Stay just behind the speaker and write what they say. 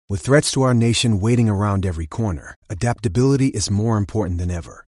With threats to our nation waiting around every corner, adaptability is more important than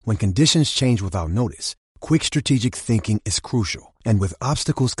ever. When conditions change without notice, quick strategic thinking is crucial. And with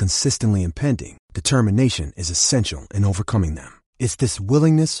obstacles consistently impending, determination is essential in overcoming them. It's this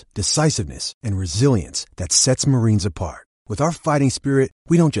willingness, decisiveness, and resilience that sets Marines apart. With our fighting spirit,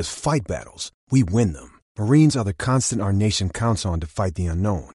 we don't just fight battles, we win them. Marines are the constant our nation counts on to fight the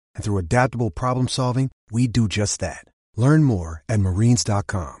unknown. And through adaptable problem solving, we do just that. Learn more at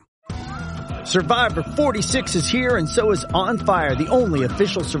marines.com. Survivor 46 is here, and so is On Fire, the only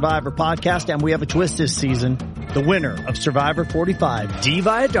official Survivor podcast, and we have a twist this season. The winner of Survivor 45, Dee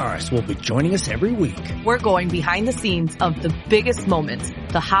Valladares, will be joining us every week. We're going behind the scenes of the biggest moments,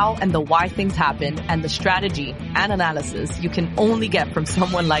 the how and the why things happen, and the strategy and analysis you can only get from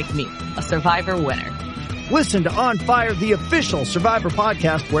someone like me, a Survivor winner. Listen to On Fire, the official Survivor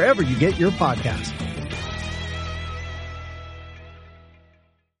podcast, wherever you get your podcasts.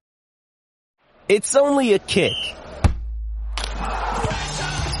 It's only a kick,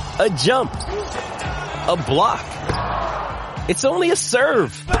 a jump, a block. It's only a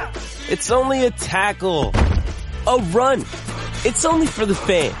serve. It's only a tackle, a run. It's only for the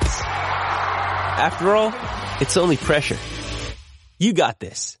fans. After all, it's only pressure. You got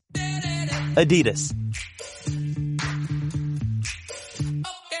this. Adidas.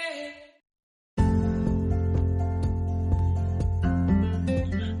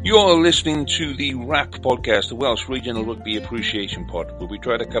 You're listening to the RAP podcast, the Welsh Regional Rugby Appreciation Pod, where we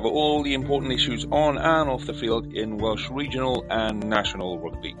try to cover all the important issues on and off the field in Welsh Regional and National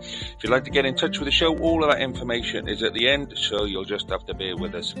Rugby. If you'd like to get in touch with the show, all of that information is at the end, so you'll just have to bear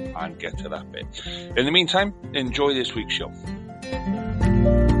with us and get to that bit. In the meantime, enjoy this week's show.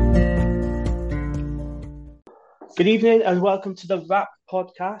 Good evening and welcome to the RAP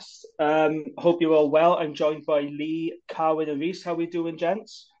podcast. Hope you're all well. I'm joined by Lee, Carwyn and Reese. How are we doing,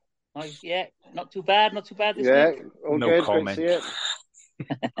 gents? Yeah, not too bad this week. All no good, comment.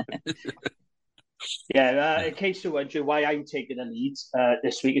 In case you're wondering why I'm taking the lead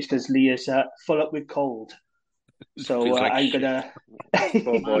this week is because Lee is full up with cold. So I'm gonna I'm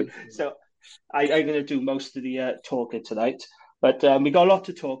gonna do most of the talking tonight. But we got a lot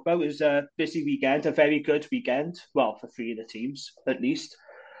to talk about. It was a busy weekend, a very good weekend. Well, for three of the teams, at least.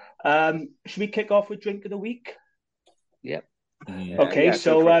 Should we kick off with Drink of the Week? Yep. Okay,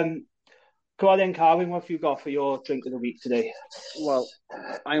 so go on then, Carwyn. What have you got for your Drink of the Week today? Well,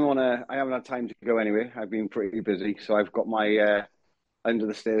 I haven't had time to go anyway. I've been pretty busy. So I've got my Under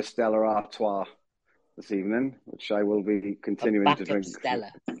the Stairs Stella Artois this evening, which I will be continuing to drink.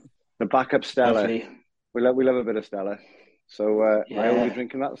 Stella. The backup Stella. Lovely. We love a bit of Stella. So I will be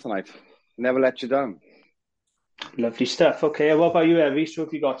drinking that tonight. Never let you down. Lovely stuff. Okay, what about you, Reese? What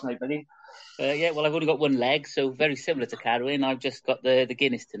have you got tonight, buddy? Well, I've only got one leg, so very similar to Carwyn. I've just got the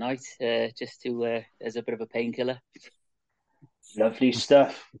Guinness tonight, just to as a bit of a painkiller. Lovely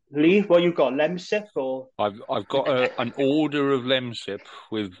stuff. Lee, what you got? Lemsip or? I've got an order of Lemsip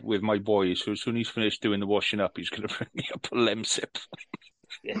with my boys. So as soon as he's finished doing the washing up, he's going to bring me up a Lemsip.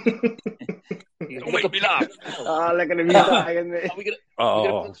 Yeah. Don't make me laugh. Oh, look at him dying there. Are we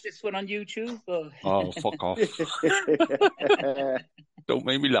gonna post this one on YouTube? Or? Oh, fuck off. Don't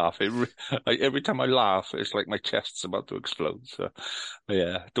make me laugh. Every time I laugh, it's like my chest's about to explode. So,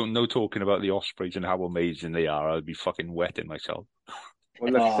 yeah, no talking about the Ospreys and how amazing they are. I'll be fucking wetting myself.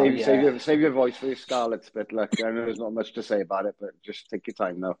 Well, look, save your voice for your Scarlet's bit. Look, I know there's not much to say about it, but just take your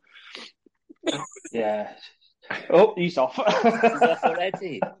time now. Yeah. Oh, he's off. He's off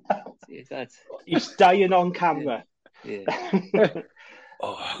already. He's dying on camera. Yeah.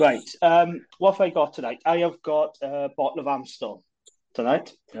 Right. What have I got tonight? I have got a bottle of Amstel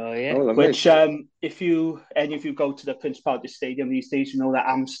tonight. Oh, yeah. Which, if any of you go to the Principality Stadium these days, you know that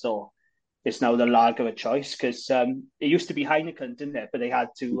Amstel is now the lager of choice because it used to be Heineken, didn't it? But they had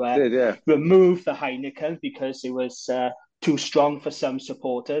to remove the Heineken because it was too strong for some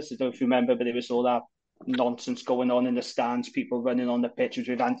supporters. I don't know if you remember, but there was all that nonsense going on in the stands, people running on the pitches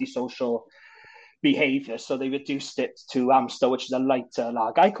with antisocial behaviour. So they reduced it to Amstel, which is a lighter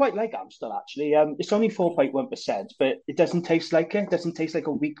lager. I quite like Amstel, actually. It's only 4.1%, but it doesn't taste like it. It doesn't taste like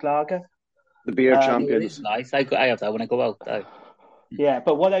a weak lager. The beer champions. It's nice. I have that when I go out. Yeah,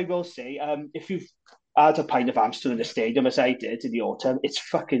 but what I will say, if you've had a pint of Amstel in the stadium, as I did in the autumn, it's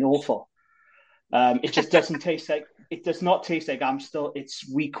fucking awful. It just doesn't taste like. It does not taste like Amstel. It's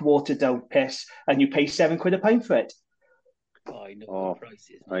weak, watered down piss, and you pay £7 a pint for it. Oh, I know the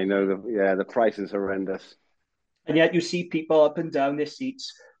prices. I know the price is horrendous. And yet you see people up and down their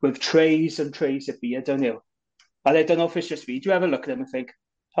seats with trays and trays of beer, don't you? And I don't know if it's just me. Do you ever look at them and think,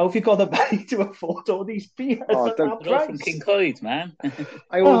 How have you got the money to afford all these beers at that price? From Kincoid, man.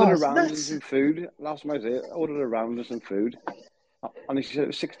 I ordered a rounders and food. Last time I was here, I ordered a rounders and food. And she said it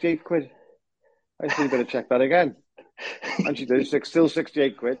was 68 quid. I said, you better check that again. And she did, still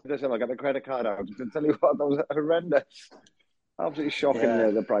 68 quid. I said, I'll get the credit card out. I tell you what, that was horrendous. Absolutely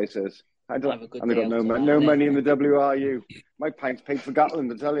shocking the prices. And they got no money in the WRU. My pints paid for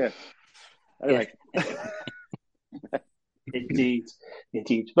Gatland, I tell you. Anyway. Indeed.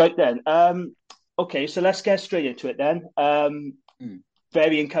 Right then. Okay, so let's get straight into it then.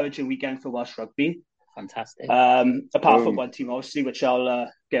 Very encouraging weekend for Welsh rugby. Fantastic. Apart from one team, obviously, which I'll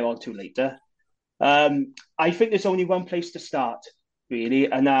get on to later. I think there's only one place to start,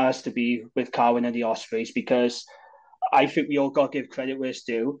 really, and that has to be with Carwyn and the Ospreys, because I think we all got to give credit where it's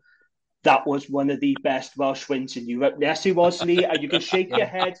due. That was one of the best Welsh wins in Europe. Yes, it was, Lee, and you can shake your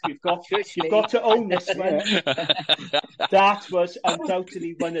head. You've got to own this one. That was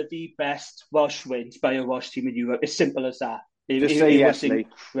undoubtedly one of the best Welsh wins by a Welsh team in Europe. As simple as that. It was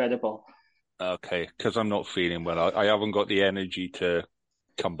incredible. Okay, because I'm not feeling well. I haven't got the energy to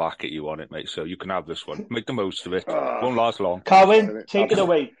come back at you on it, mate. So you can have this one. Make the most of it. Won't last long. Carwyn, take it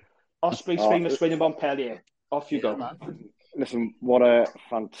away. Ospreys famous win in Montpellier. Off you go, man. Listen, what a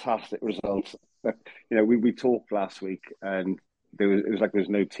fantastic result. We talked last week, and it was like there was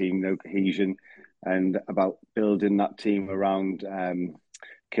no team, no cohesion, and about building that team around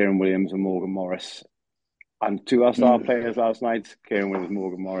Kieran Williams and Morgan Morris. And two of our star players last night, Kieran Williams and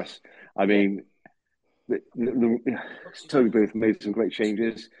Morgan Morris. I mean, Toby Booth made some great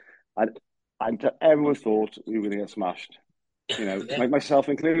changes, and everyone thought we were going to get smashed. Myself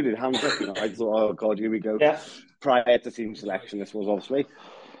included, hands up. I thought, oh God, here we go. Yeah. Prior to team selection, this was obviously.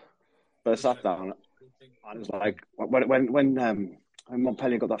 But I sat down, and it was like when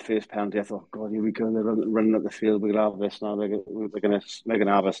Montpellier got that first penalty, I thought, God, here we go. They're running up the field. We're gonna have this now. They're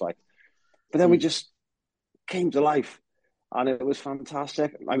gonna have us like. But then we just came to life, and it was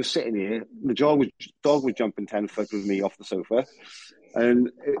fantastic. I was sitting here. The dog was jumping 10 foot with me off the sofa, and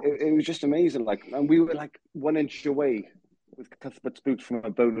it was just amazing. And we were like 1 inch away with Cuthbert's boot from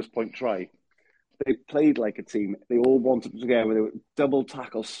a bonus point try. They played like a team. They all wanted to go. They were double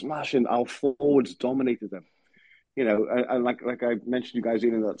tackle, smashing. Our forwards dominated them. And like I mentioned, you guys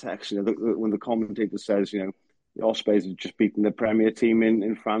in that text. When the commentator says, the Ospreys have just beaten the Premier team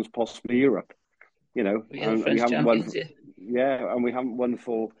in France, possibly Europe. And we haven't won. And we haven't won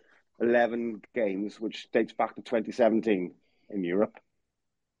for 11 games, which dates back to 2017 in Europe.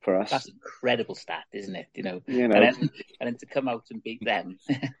 For us, that's an incredible stat, isn't it? And then to come out and beat them.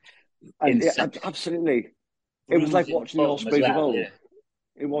 Absolutely. It was like watching the Ospreys of old. Yeah.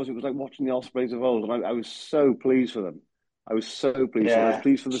 It was like watching the Ospreys of old, and I was so pleased for them. I was so pleased. Yeah. I was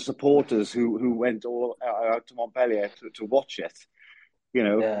pleased for the supporters who went all out to Montpellier to watch it.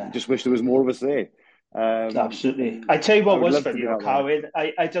 Just wish there was more of us there. Absolutely. I tell you what was funny, Carwyn.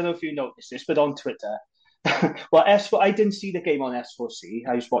 I don't know if you noticed this, but on Twitter. Well, I didn't see the game on S4C.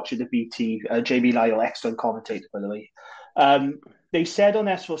 I was watching the BT. Jamie Lyle, excellent commentator, by the way. They said on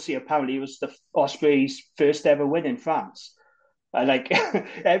S4C apparently it was the Ospreys' first ever win in France.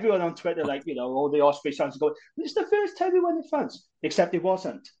 Everyone on Twitter, all the Ospreys fans are going, "It's the first time we won in France," except it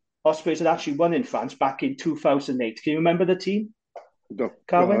wasn't. Ospreys had actually won in France back in 2008. Can you remember the team? No,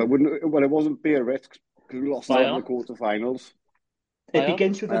 I wouldn't. Well, it wasn't Biarritz because we lost out in the quarterfinals. It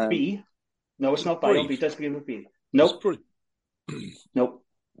begins with a B. No, it's not Bayern. It does begin with B. Nope. Nope.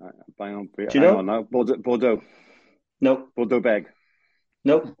 Bayern. Do you know? No. Bordeaux. Nope. Bordeaux-Bègles.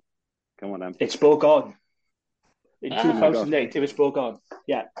 Nope. Come on, then. It's Bourgogne. In 2008, it was Bourgogne.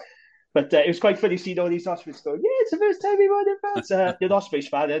 Yeah. But it was quite funny seeing all these Ospreys going, yeah, it's the first time we won in France. You're an Ospreys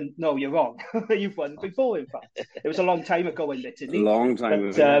fan, and no, you're wrong. You've won before in France. It was a long time ago, admittedly. Long time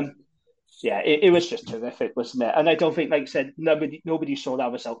ago. Yeah, it was just terrific, wasn't it? And I don't think, like I said, nobody saw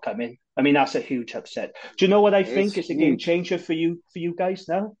that result coming. I mean, that's a huge upset. Do you know what I think is a game changer for you guys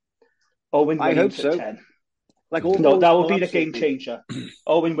now? Owen Williams at 10. That will be the game changer.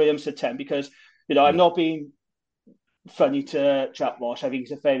 Owen Williams at 10, because I'm not being funny to Jack Walsh. I think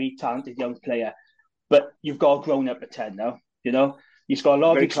he's a very talented young player, but you've got a grown up at 10 now. He's got a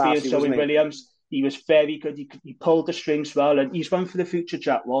lot of experience. Owen Williams. He was very good. He pulled the strings well, and he's one for the future,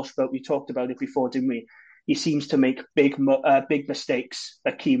 Jack Walsh. But we talked about it before, didn't we? He seems to make big mistakes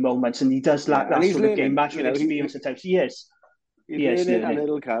at key moments, and he does lack that sort of game management experience at times. He is. He's learning, and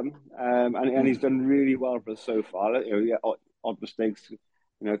it'll come. And he's done really well for us so far. Odd mistakes,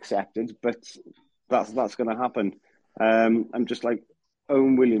 accepted, but that's going to happen. I'm just like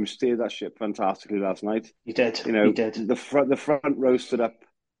Owen Williams steered that ship fantastically last night. He did. He did. The front row stood up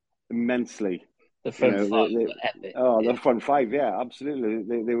immensely. The front five were epic. The front five, yeah,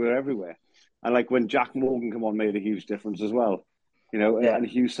 absolutely. They were everywhere. And like when Jack Morgan come on, made a huge difference as well. And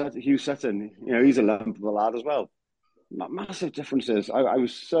Hugh Sutton, he's a lump of a lad as well. Massive differences. I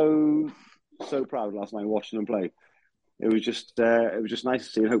was so proud last night watching them play. It was just nice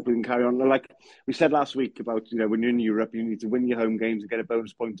to see, and hopefully we can carry on. Like we said last week about, when you're in Europe, you need to win your home games and get a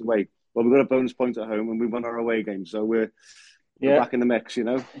bonus point away. Well, we've got a bonus point at home and we won our away games, so we're back in the mix,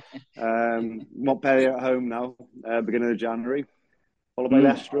 Montpellier at home now, beginning of January, followed by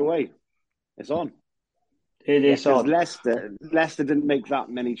Leicester away. It's on. It is on. Leicester didn't make that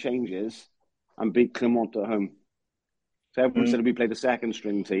many changes and beat Clermont at home. So everyone said we played a second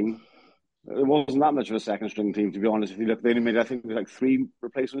string team. It wasn't that much of a second string team, to be honest. If you look, they only made, I think, like 3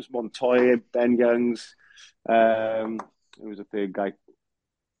 replacements: Montoya, Ben Youngs. There was a third guy.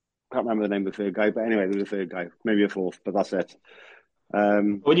 Can't remember the name of the third guy, but anyway, there was a third guy, maybe a fourth, but that's it.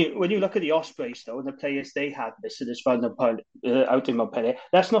 When you look at the Ospreys though, and the players they had listed as out in Montpellier,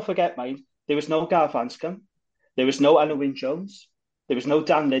 let's not forget, mind, there was no Gareth Anscombe, there was no Alan Wynne-Jones, there was no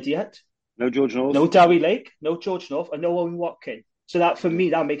Dan Lydiate, no George North, no Darry Lake, no George North, and no Owen Watkin. So that, for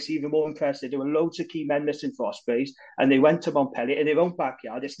me, that makes it even more impressive. There were loads of key men missing for Ospreys, and they went to Montpellier in their own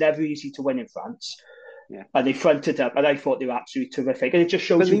backyard. It's never easy to win in France. Yeah. And they fronted up, and I thought they were absolutely terrific. And it just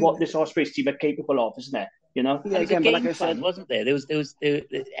shows you what this Ospreys team are capable of, isn't it? Yeah, again, a game plan, wasn't there? There was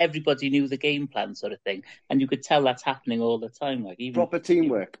everybody knew the game plan, sort of thing, and you could tell that's happening all the time. Like even proper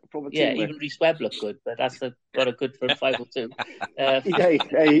teamwork. Even Rhys Webb looked good, but got a good front 5 or 2.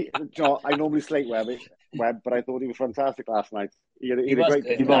 Hey, John, I normally slate Webb, but I thought he was fantastic last night. He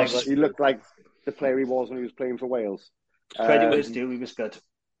looked like the player he was when he was playing for Wales. Credit was due, he was good.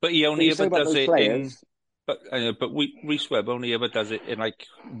 But he only ever does it in. But Rhys Webb only ever does it in like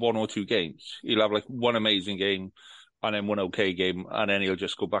 1 or 2 games. He'll have like one amazing game and then one okay game, and then he'll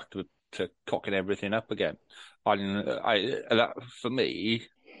just go back to cocking everything up again. And that, for me,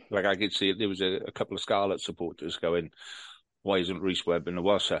 like I could see there was a couple of Scarlet supporters going, why isn't Rhys Webb in the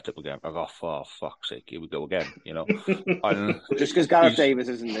Welsh setup again? I go, for fuck's sake, here we go again, And just because Gareth Davis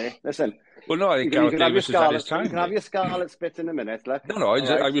isn't there. Listen. Well, no, I think Gareth Davis has had his time. You can have your Scarlet spit in a minute. Look. No,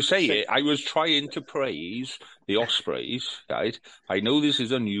 I was saying, I was trying to praise the Ospreys, right? I know this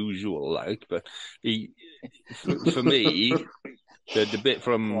is unusual, but for me, the bit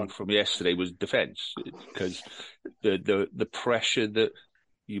from yesterday was defence, because the pressure that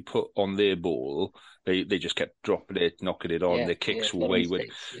you put on their ball, they just kept dropping it, knocking it on. Their kicks were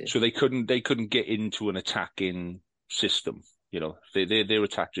wayward, so they couldn't get into an attacking system. Their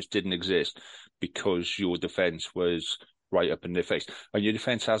attack just didn't exist because your defence was right up in their face, and your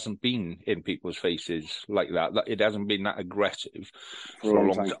defence hasn't been in people's faces like that. It hasn't been that aggressive for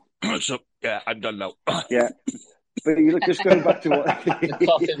a long time. So yeah, I'm done now. Yeah, but you look, just going back to what the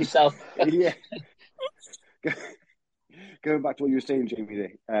cough himself. Yeah. Going back to what you were saying,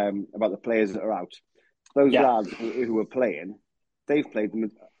 Jamie, about the players that are out, those lads who are playing, they've played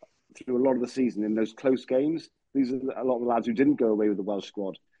them through a lot of the season in those close games. These are a lot of the lads who didn't go away with the Welsh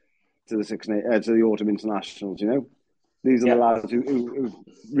squad to the autumn internationals. These are the lads who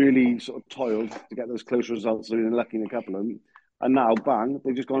really sort of toiled to get those close results. They're lucky in a couple of them, and now bang,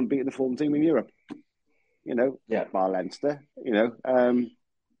 they've just gone and beaten the form team in Europe. Bar Leinster.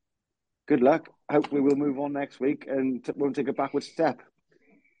 Good luck. Hopefully we'll move on next week and won't take a backward step.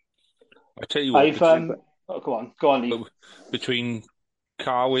 I tell you what, go on, Lee. Between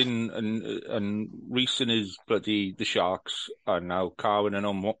Carwyn and Reece and his the Sharks, and now Carwyn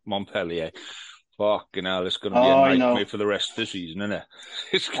and Montpellier, fucking hell, it's going to be a nightmare for the rest of the season, isn't it?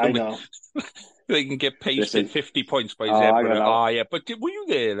 It's going to be... They can get pasted 50 points by Zebra. Yeah, but were you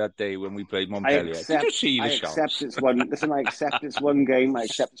there that day when we played Montpellier? Did you see the Sharks? I accept it's one game.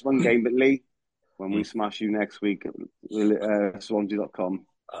 But Lee, when we smash you next week at Swansea.com,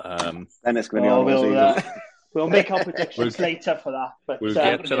 then it's going to be We'll make our predictions later for that. But we'll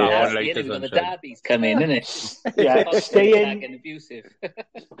get to that one later. The derbies come in, isn't it? Yeah, staying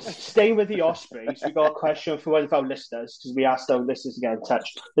with the Ospreys. We've got a question for one of our listeners, because we asked our listeners to get in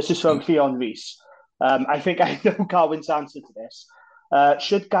touch. This is from Fionn Rees. I think I know Carwyn's answer to this.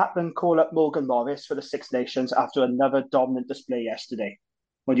 Should Gatland call up Morgan Morris for the Six Nations after another dominant display yesterday?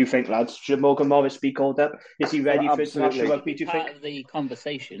 What do you think, lads? Should Morgan Morris be called up? Is he ready for international rugby, do you think? Part of the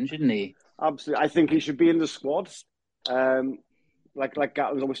conversation, shouldn't he? Absolutely. I think he should be in the squad. Like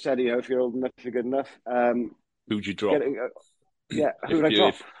Gatland's always said, if you're old enough, you're good enough. Who'd you drop? Who'd I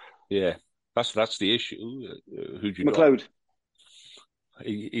drop? Yeah, that's the issue. Who'd you McLeod. drop?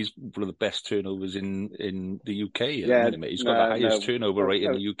 He's one of the best turnovers in the UK. He's got the highest turnover rate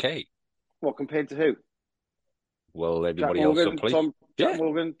in the UK. What, compared to who? Well, everybody else will play. Jack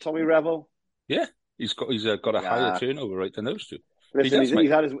Morgan, Tommy Revell. Yeah, he's got a higher turnover rate than those two. Listen,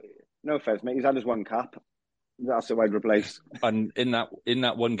 he's had his no offense, mate. He's had his one cap. That's who I'd replace. And in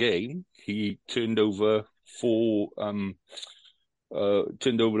that one game, he turned over the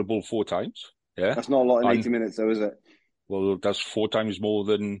ball 4 times. Yeah, that's not a lot in 80 minutes, though, is it? Well, that's 4 times more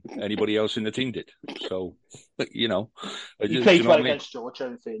than anybody else in the team did. So, you know, he played well against Georgia,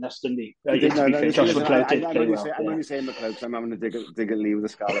 in fairness, didn't he? I'm only saying McLeod because I'm having to dig at Lee with the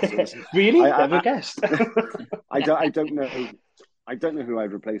Scarlets. Really? Never guessed. I don't know. I don't know who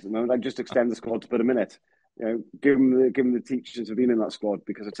I'd replace at the moment. I'd just extend the squad to put him in it. You know, give him the teachers who've been in that squad,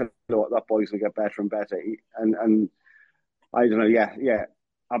 because I tell you what, that boy's going to get better and better. And I don't know. Yeah,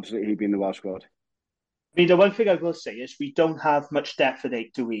 absolutely, he'd be in the Welsh squad. I mean, the one thing I will say is we don't have much depth at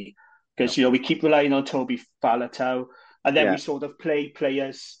 8, do we? Because, we keep relying on Toby Faletau, and then we sort of play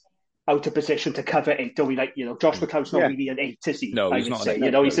players out of position to cover 8, don't we? Like, Josh McLeod's not really an 8, is he? No, he's not.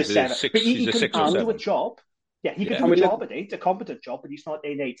 He's a 7. But he can do a job. Yeah, he can do a job at 8, a competent job, but he's not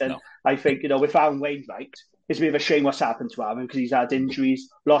an 8. And I think, with Aaron Wainwright, it's a bit of a shame what's happened to Aaron, because he's had injuries,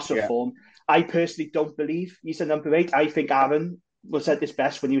 loss of form. I personally don't believe he's a number 8. I think Aaron was at his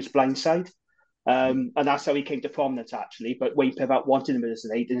best when he was blindside. And that's how he came to prominence, actually. But Wayne Pivot wanted him as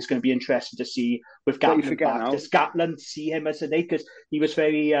an 8, and it's going to be interesting to see with Gatland back. Does Gatland see him as an 8? Because he was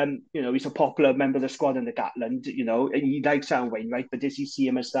very, he's a popular member of the squad in the Gatland, and he likes Aaron Wainwright, but does he see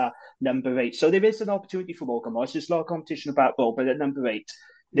him as that number 8? So there is an opportunity for Morgan Morris. There's a lot of competition about role, but at number 8,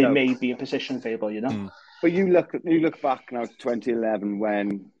 they may be a position available, But you look back now to 2011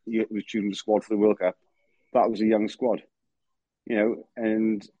 when you was choosing the squad for the World Cup. That was a young squad,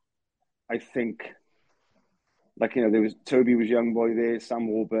 and I think, there was Toby was young boy there, Sam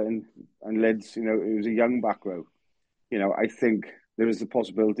Warburton and Lids. It was a young back row. I think there is the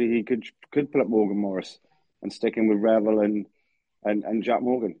possibility he could pull up Morgan Morris and stick in with Revel and Jack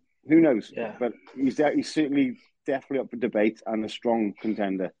Morgan. Who knows? Yeah. But he's certainly definitely up for debate and a strong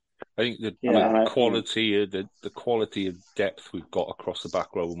contender. I think the quality of depth we've got across the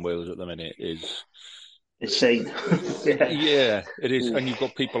back row in Wales at the minute is insane. Yeah, it is. And you've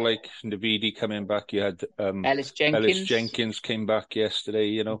got people like Navidi coming back. You had Ellis Jenkins came back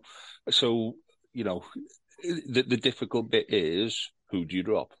yesterday, So, the difficult bit is, who do you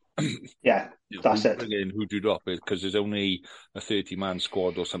drop? Yeah, that's it. Again, who do you drop? Because there's only a 30-man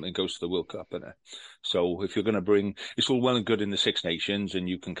squad or something goes to the World Cup, isn't it? So if you're going to bring... It's all well and good in the Six Nations, and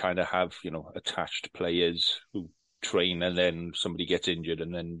you can kind of have, attached players who train, and then somebody gets injured,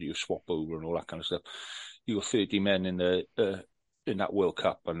 and then you swap over and all that kind of stuff. You got 30 men in that World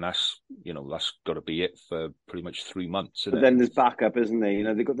Cup, and that's got to be it for pretty much 3 months. But then there's backup, isn't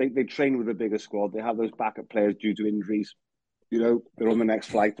there? They train with a bigger squad. They have those backup players due to injuries. They're on the next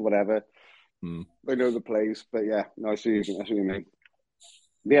flight or whatever. They know the plays, but I see what you mean.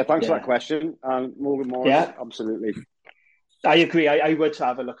 Yeah, thanks for that question. And Morgan Morris, absolutely. I agree. I would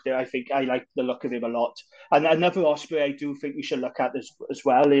have a look there. I think I like the look of him a lot. And another Osprey I do think we should look at as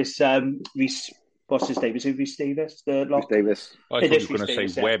well is Rhys. What's his name? Is it Rhys Davis? Rhys Davis. I thought you were going to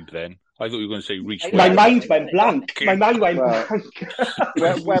say Webb then. I thought you were going to say Rhys Webb. My mind went blank. blank.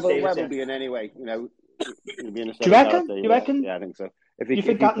 Webb will be in anyway. He'll be in a do you reckon? You reckon? Yeah, I think so. You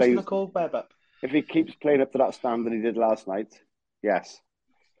think Gatland's going to call Webb up? If he keeps playing up to that standard he did last night, yes.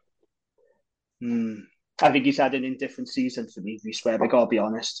 I think he's had an indifferent season for me, Rhys Webb. I got to be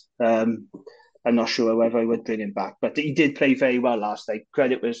honest. I'm not sure whether I would bring him back, but he did play very well last night.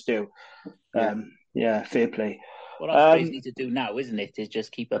 Credit was due. Fair play. What Ospreys need to do now, isn't it, is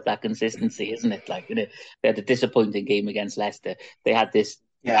just keep up that consistency, isn't it? Like, they had a disappointing game against Leicester. They had this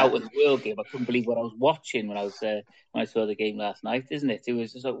out of the world game. I couldn't believe what I was watching when I saw the game last night, isn't it? It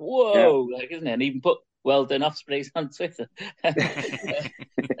was just like, whoa, isn't it? And even put well done Ospreys on Twitter.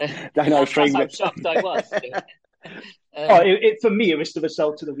 That's how shocked I was. For me, it was the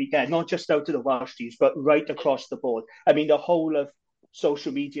result of the weekend, not just out of the Welsh teams, but right across the board. I mean, the whole of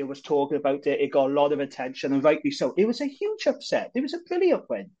social media was talking about it. It got a lot of attention, and rightly so. It was a huge upset. It was a brilliant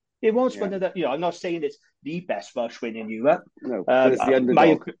win. It was one of the, I'm not saying it's the best Welsh win in Europe. No, but it's the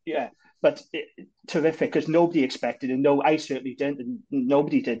underdog. But terrific, because nobody expected it. No, I certainly didn't, and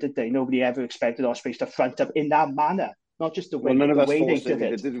nobody did they? Nobody ever expected Ospreys to front up in that manner. Not just the way, none of us way they did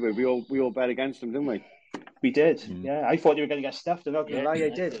it. Did we? We all bet against them, didn't we? We did, yeah. I thought they were going to get stuffed. I'm not going to lie, I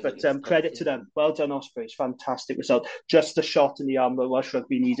did. But credit to them. Well done, Ospreys. Fantastic result. Just the shot in the arm that Welsh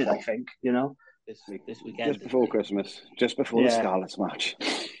Rugby needed, I think, This weekend. Just before Christmas. Just before the Scarlets match.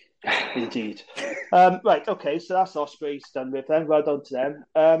 Indeed. Right, okay, so that's Ospreys done with them. Well done to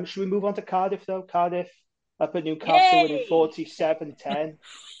them. Should we move on to Cardiff, though? Cardiff, up at Newcastle winning 47-10.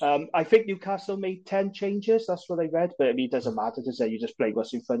 I think Newcastle made 10 changes. That's what I read. But I mean, it doesn't matter, does it? You just play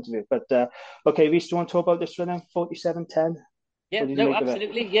what's in front of you. But, okay, Reece, do you want to talk about this one then? 47-10? Yeah, no,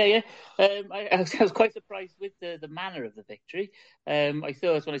 absolutely. Yeah. I was quite surprised with the manner of the victory. I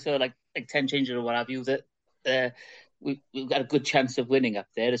thought when I saw like 10 changes or what have you, that we've got a good chance of winning up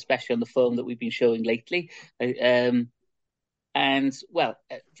there, especially on the form that we've been showing lately. And well,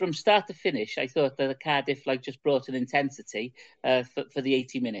 from start to finish, I thought that Cardiff just brought an intensity for the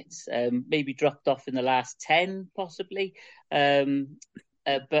 80 minutes. Maybe dropped off in the last 10, possibly.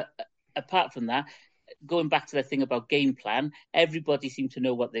 But apart from that, going back to the thing about game plan, everybody seemed to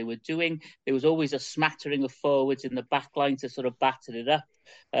know what they were doing. There was always a smattering of forwards in the back line to sort of batter it up.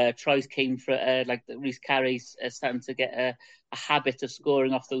 Tries came for like Rhys Carey's starting to get a habit of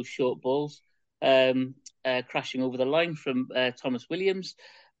scoring off those short balls, crashing over the line from Thomas Williams.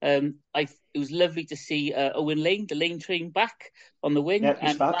 It was lovely to see Owen Lane, the Lane train, back on the wing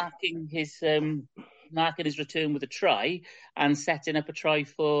and marking his return with a try and setting up a try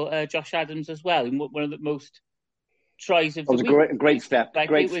for Josh Adams as well. In one of the most tries of the week. It was a great step.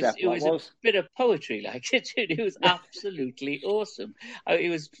 It was a bit of poetry, it was absolutely awesome.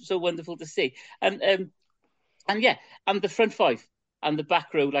 It was so wonderful to see. And the front five and the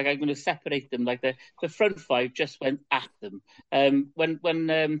back row, I'm going to separate them. The front five just went at them. When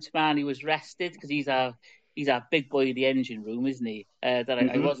Toumani was rested, because he's our big boy in the engine room, isn't he? I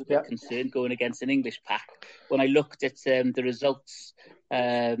was a bit concerned going against an English pack. When I looked at the results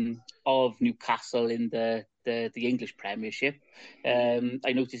of Newcastle in the English Premiership,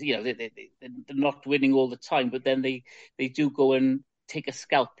 I noticed, they're not winning all the time, but then they do go and take a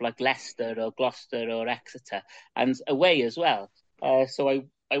scalp like Leicester or Gloucester or Exeter, and away as well. So I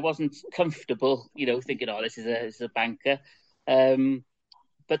wasn't comfortable, thinking, this is a banker.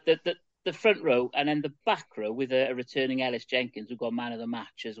 But the front row and then the back row with a returning Ellis Jenkins, who got man of the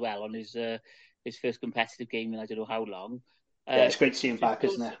match as well on his first competitive game in I don't know how long. It's great to see him back,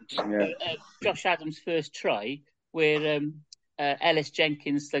 isn't it? Yeah. Josh Adams' first try, where Ellis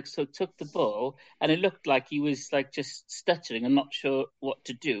Jenkins took the ball and it looked like he was just stuttering and not sure what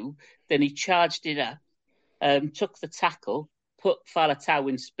to do. Then he charged it up, took the tackle, put Faletau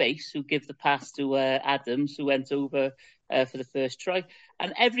in space, who gave the pass to Adams, who went over for the first try.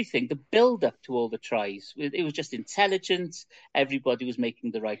 And everything, the build-up to all the tries, it was just intelligent. Everybody was making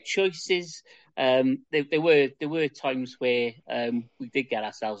the right choices. There were times where we did get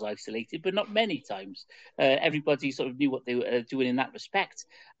ourselves isolated, but not many times. Everybody sort of knew what they were doing in that respect.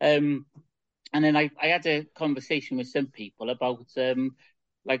 And then I had a conversation with some people about,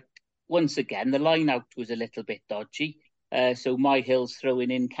 once again, the line-out was a little bit dodgy. So Myhill's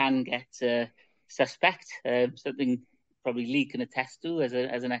throwing in can get suspect, something probably Lee can attest to as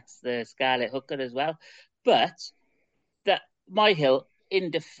an ex-Scarlet hooker as well. But that Myhill in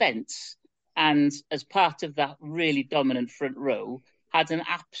defence and as part of that really dominant front row had an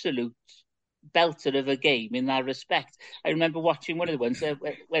absolute belter of a game in that respect. I remember watching one of the ones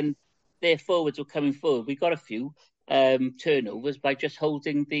when their forwards were coming forward. We got a few turnovers by just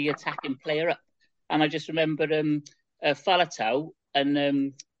holding the attacking player up. And I just remember Faletau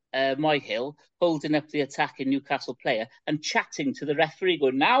and Myhill holding up the attacking Newcastle player and chatting to the referee,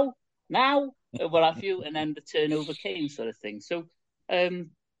 going, now, what have you? And then the turnover came, sort of thing. So,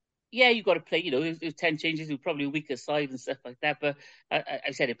 you've got to play, there's 10 changes, we're probably a weaker side and stuff like that. But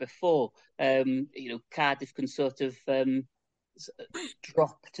I said it before, Cardiff can sort of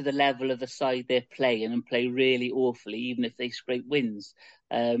drop to the level of the side they're playing and play really awfully, even if they scrape wins.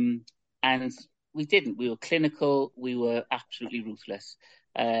 And we didn't. We were clinical. We were absolutely ruthless.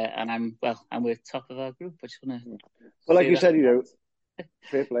 And we're top of our group. I just want to. Well, like you said,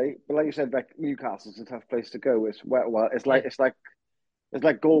 fair play. But like you said, Newcastle's a tough place to go. It's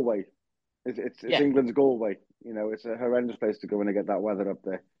like Galway. It's England's Galway. It's a horrendous place to go when they get that weather up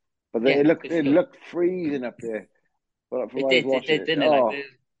there. But it looked freezing up there. It did, didn't it?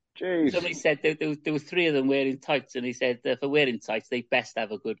 Jeez. Somebody said there were three of them wearing tights, and he said for wearing tights they best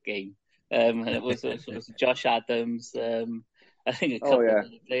have a good game. And it was Josh Adams. I think a couple of other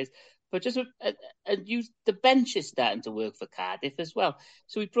players. But just the bench is starting to work for Cardiff as well.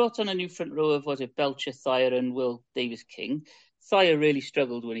 So we brought on a new front row of Belcher, Thayer and Will Davis-King. Thayer really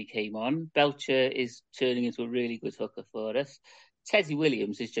struggled when he came on. Belcher is turning into a really good hooker for us. Teddy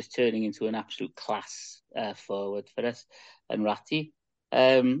Williams is just turning into an absolute class forward for us, and Ratty.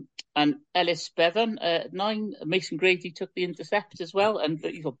 And Ellis Bevan, 9. Mason Grady took the intercept as well, and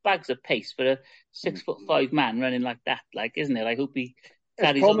he's got bags of pace for a 6'5" man running like that, isn't it? I hope he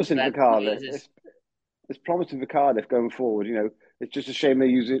carries on. It's promising for Cardiff going forward. It's just a shame they're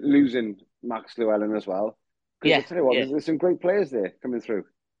losing Max Llewellyn as well. Because I tell you what, there's some great players there coming through.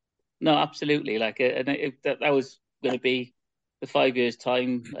 No, absolutely. Like, that was going to be the 5 years'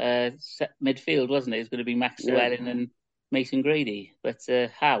 time midfield, wasn't it? It was going to be Max Llewellyn and Mason Grady. But,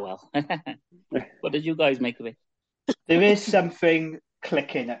 well. What did you guys make of it? There is something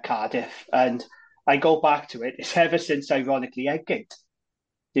clicking at Cardiff, and I go back to it. It's ever since, ironically, Eggate.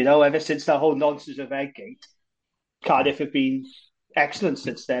 Ever since the whole nonsense of Eggate, Cardiff have been excellent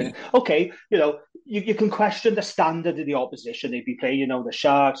since then. Okay, you can question the standard of the opposition they'd be playing, the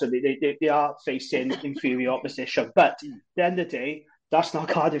Sharks, and they are facing inferior opposition. But at the end of the day, that's not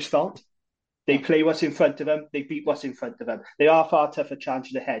Cardiff's fault. They play what's in front of them. They beat what's in front of them. They are far tougher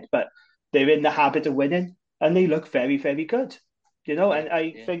chances ahead, but they're in the habit of winning, and they look very, very good. And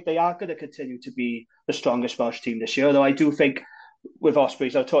I think they are going to continue to be the strongest Welsh team this year, although I do think with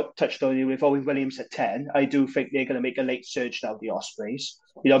Ospreys, I touched on you with Owen Williams at 10. I do think they're going to make a late surge now, the Ospreys.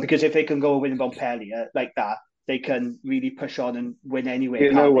 Because if they can go and win Montpellier like that, they can really push on and win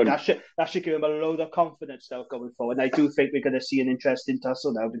anyway. That should give them a load of confidence now going forward. And I do think we're going to see an interesting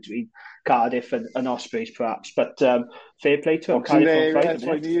tussle now between Cardiff and Ospreys, perhaps. But fair play to them. That's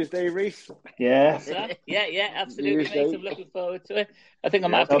why New Year's Day, Reece. Yeah. Yeah, absolutely, mate. I'm looking forward to it. I think I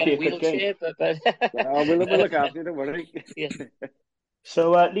might have to get a wheelchair, but... we'll look after you, don't worry. Yeah.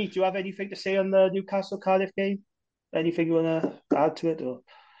 So, Lee, do you have anything to say on the Newcastle-Cardiff game? Anything you want to add to it? Or?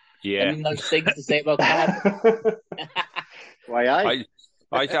 Yeah. Any nice things to say about Cardiff? Why,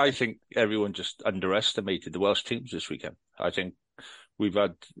 I think everyone just underestimated the Welsh teams this weekend. I think we've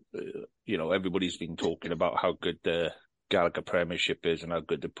had, everybody's been talking about how good the Gallagher Premiership is and how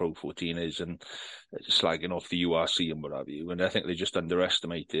good the Pro 14 is and slagging off the URC and what have you. And I think they just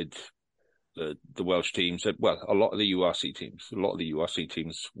underestimated the Welsh teams. Well, a lot of the URC teams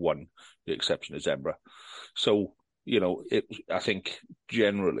won, the exception of Zebra. So, I think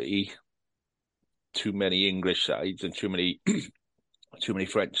generally too many English sides and too many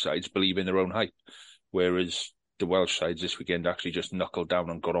French sides believe in their own hype, whereas the Welsh sides this weekend actually just knuckled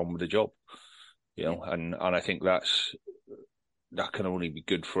down and got on with the job. And I think that can only be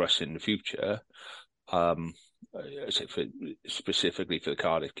good for us in the future. Specifically for the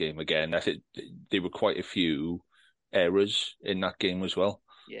Cardiff game again, I think there were quite a few errors in that game as well.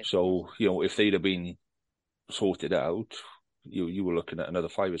 Yeah. So if they'd have been sorted out, you were looking at another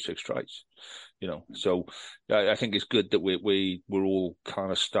 5 or 6 tries. So I think it's good that we're all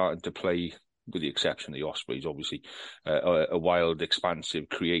kind of starting to play, with the exception of the Ospreys, obviously, a wild, expansive,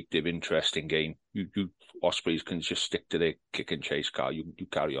 creative, interesting game. You Ospreys can just stick to their kick and chase car. You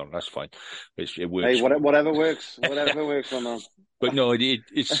carry on, that's fine. It works. Hey, whatever works, whatever works on them. But no,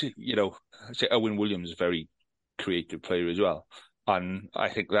 it's I say Owen Williams is a very creative player as well, and I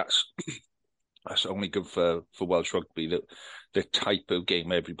think that's only good for Welsh rugby. That the type of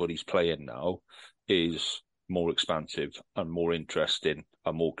game everybody's playing now is more expansive and more interesting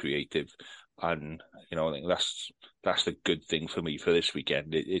and more creative. And I think that's the good thing for me for this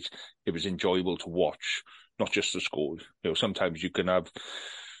weekend. It was enjoyable to watch, not just the score. Sometimes you can have,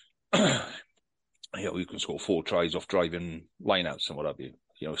 you can score 4 tries off driving lineouts and what have you.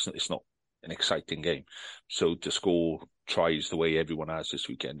 It's not an exciting game. So to score tries the way everyone has this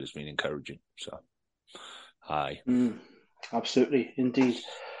weekend has been encouraging. So, aye. Absolutely, indeed.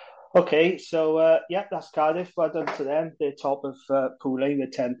 Okay, so that's Cardiff. Well done to them. They're top of Pool A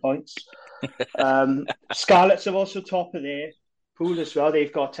with 10 points. Scarlets are also top of their pool as well.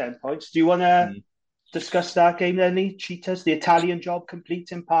 They've got 10 points. Do you want to discuss that game then, Lee? Cheetahs, the Italian job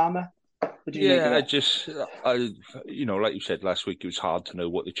complete in Parma? Like you said last week, it was hard to know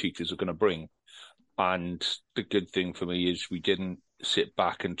what the Cheetahs are going to bring. And the good thing for me is we didn't sit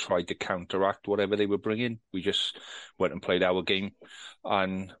back and try to counteract whatever they were bringing. We just went and played our game.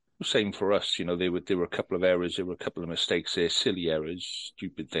 And same for us, there were a couple of errors, there were a couple of mistakes there, silly errors,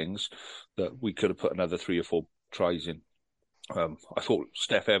 stupid things that we could have put another 3 or 4 tries in. I thought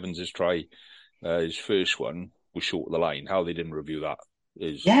Steph Evans' try, his first one, was short of the line. How they didn't review that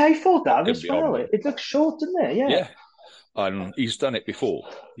is... Yeah, I thought that as well. It looked short, didn't it? Yeah. And he's done it before.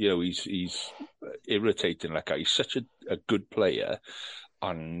 He's irritating like that. He's such a good player.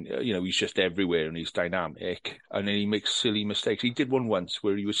 And, he's just everywhere and he's dynamic. And then he makes silly mistakes. He did one once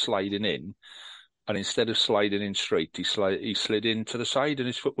where he was sliding in. And instead of sliding in straight, he slid in to the side and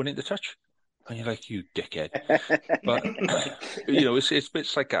his foot went into touch. And you're like, you dickhead. But, it's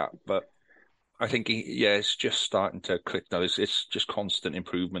bits like that. But I think, it's just starting to click now. It's just constant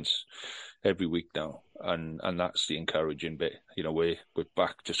improvements every week now. And that's the encouraging bit. We're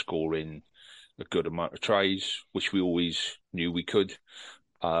back to scoring a good amount of tries, which we always knew we could.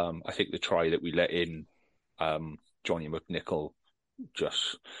 I think the try that we let in, Johnny McNichol,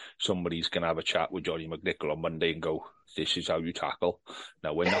 just somebody's going to have a chat with Johnny McNichol on Monday and go, "This is how you tackle."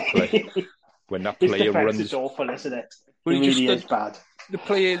 Now, when that player runs, it's awful, isn't it? Well, it really is bad.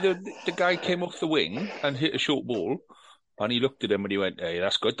 The guy came off the wing and hit a short ball, and he looked at him and he went, "Hey,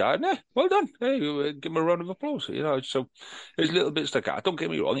 that's good, Dad. Yeah, well done. Hey, give him a round of applause." So there's little bits like that. Don't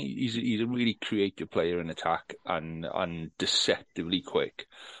get me wrong; he's a really creative player in attack and deceptively quick,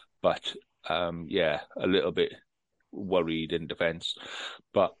 but a little bit worried in defence.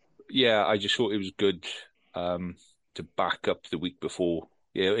 But yeah, I just thought it was good to back up the week before.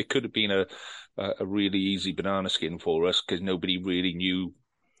 Yeah, it could have been a really easy banana skin for us because nobody really knew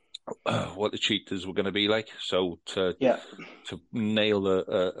what the Cheetahs were going to be like. So to nail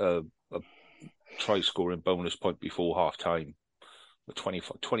a try scoring bonus point before half time,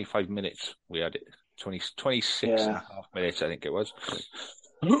 25 minutes we had it, 26 and a half minutes I think it was.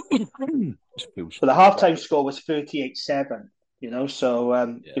 So the half-time score was 38-7, so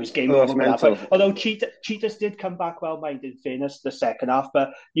it was game over. Although Cheetahs did come back well-minded, in fairness, the second half,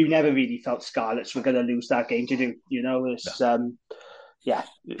 but you never really felt Scarlets were going to lose that game, did you?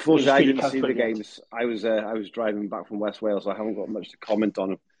 Unfortunately, I didn't see the games. I was driving back from West Wales, so I haven't got much to comment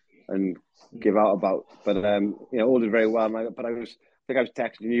on and give out about. But all did very well. But I think I was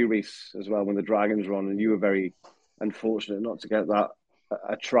texting you, Reese, as well when the Dragons were on, and you were very unfortunate not to get that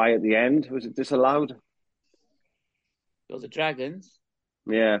a try at the end. Was it disallowed? It was the Dragons.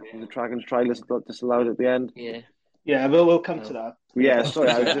 Yeah, the Dragons try got disallowed at the end. Yeah. We'll come to that. Yeah,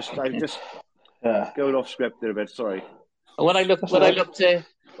 sorry, I was just going off script there a bit. Sorry. When I did look at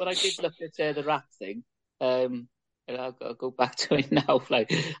the rat thing, and I'll go back to it now. Like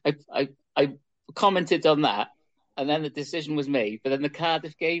I commented on that, and then the decision was made. But then the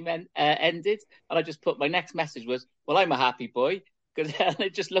Cardiff game ended, and I just put my next message was, "Well, I'm a happy boy." Because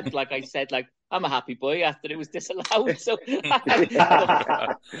it just looked like I said, I'm a happy boy after it was disallowed. So Davey's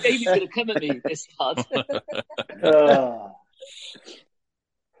going to come at me this hard.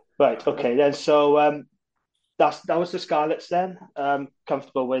 Right, okay then. So that was the Scarlets then.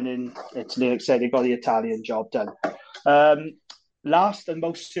 Comfortable win in Italy. Like I said, they got the Italian job done. Last and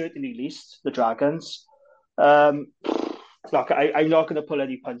most certainly least, the Dragons. Look, I'm not going to pull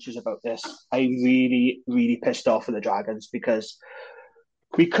any punches about this. I'm really, really pissed off at the Dragons because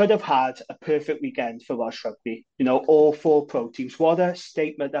we could have had a perfect weekend for Welsh rugby. All four pro teams. What a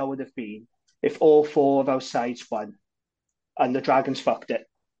statement that would have been if all four of our sides won and the Dragons fucked it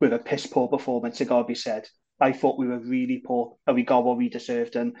with a piss-poor performance, it got to be said. I thought we were really poor and we got what we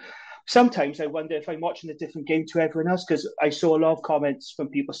deserved. And sometimes I wonder if I'm watching a different game to everyone else because I saw a lot of comments from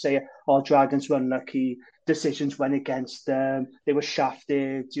people saying, Dragons were unlucky, decisions went against them, they were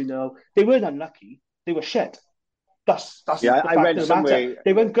shafted, They weren't unlucky, they were shit. That's the fact of the matter.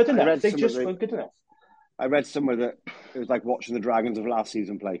 They weren't good enough. They just weren't good enough. I read somewhere that it was like watching the Dragons of last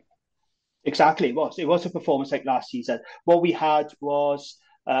season play. Exactly, it was. It was a performance like last season. What we had was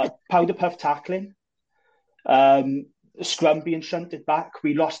powder puff tackling, scrum being shunted back.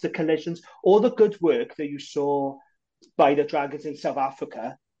 We lost the collisions. All the good work that you saw by the Dragons in South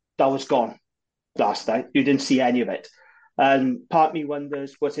Africa, that was gone last night. You didn't see any of it. And part of me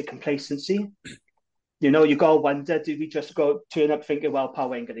wonders, was it complacency? You got to wonder, did we just turn up thinking, well,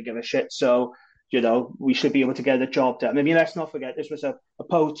 Power ain't going to give a shit, so, we should be able to get the job done. I mean, let's not forget, this was a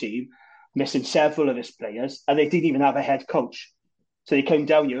pro team missing several of his players, and they didn't even have a head coach. So they came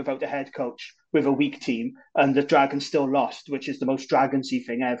down here without a head coach with a weak team, and the Dragons still lost, which is the most Dragonsy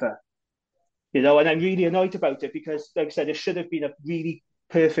thing ever. And I'm really annoyed about it because, like I said, it should have been a really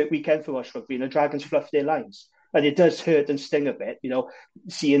perfect weekend for Welsh rugby, and the Dragons fluffed their lines. And it does hurt and sting a bit,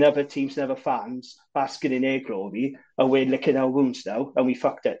 seeing other teams and other fans basking in their glory, and we're licking our wounds now, and we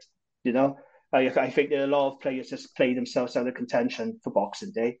fucked it. I think that a lot of players just play themselves out of contention for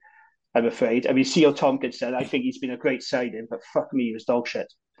Boxing Day, I'm afraid. I mean, C.O. Tompkinson, I think he's been a great signing, but fuck me, he was dog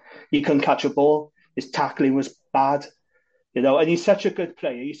shit. He couldn't catch a ball. His tackling was bad, and he's such a good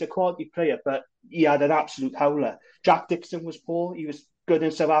player. He's a quality player, but he had an absolute howler. Jack Dixon was poor. He was good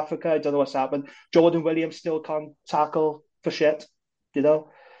in South Africa. I don't know what's happened. Jordan Williams still can't tackle for shit.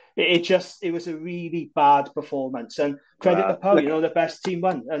 It was a really bad performance. And credit to Power, the best team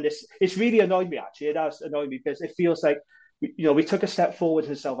won. And it's really annoyed me, actually. It has annoyed me because it feels like, we took a step forward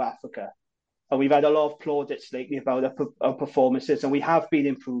in South Africa. And we've had a lot of plaudits lately about our performances. And we have been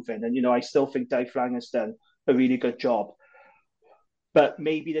improving. And, I still think Dave Lang has done a really good job. But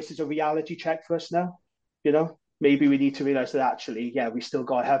maybe this is a reality check for us now, Maybe we need to realise that actually, we still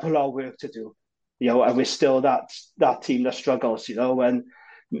got to have a lot of work to do, and we're still that team that struggles, and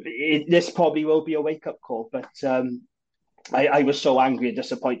this probably will be a wake-up call. But I was so angry and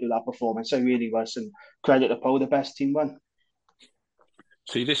disappointed with that performance. I really was, and credit to Poe, the best team won.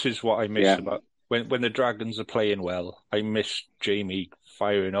 See, this is what I miss about when the Dragons are playing well. I miss Jamie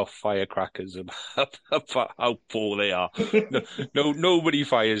firing off firecrackers about how poor they are. Nobody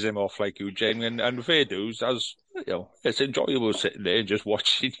fires him off like you, Jamie. And fair dues, as you know, it's enjoyable sitting there and just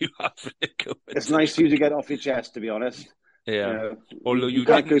watching you having a go. It's nice for you to get off your chest, to be honest. Yeah. Although you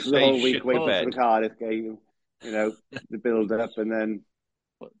can't didn't go through the whole week shit waiting bed. for the Cardiff game. You know, the build up and then.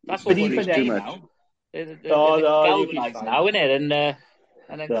 That's what even too much. They're galvanised now, isn't it?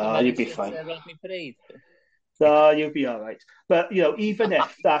 And then you'd be fine. Parade. No, you'll be all right. But, you know, even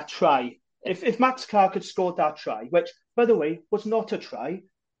if that try, if Max Clark had scored that try, which, by the way, was not a try,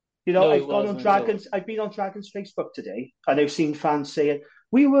 you know, I've been on Dragons Facebook today, and I've seen fans saying,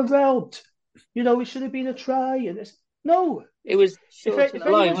 we were robbed. You know, it should have been a try. And it was short to the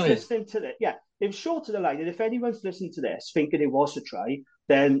line, it was short to the line. And if anyone's listening to this thinking it was a try,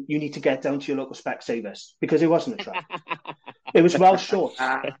 then you need to get down to your local Specsavers, because it wasn't a try. It was well short.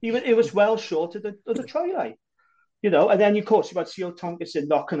 It was well short of the try line. You know, and then, of course, you've got Theo Tonkinson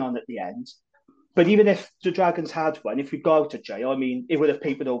knocking on at the end. But even if the Dragons had one, if we go out to jail, I mean, it would have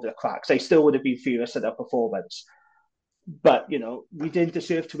papered over the cracks. They still would have been furious at their performance. But, you know, we didn't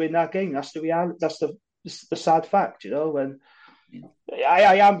deserve to win that game. That's the reality. That's the sad fact, you know. And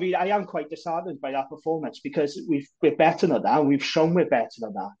I am quite disheartened by that performance, because we're better than that. And we've shown we're better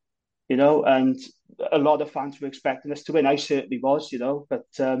than that, you know. And a lot of fans were expecting us to win. I certainly was, you know. But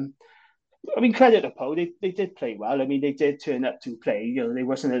I mean, credit to Pau. They did play well. I mean, they did turn up to play. You know, they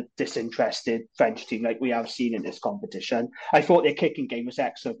wasn't a disinterested French team like we have seen in this competition. I thought their kicking game was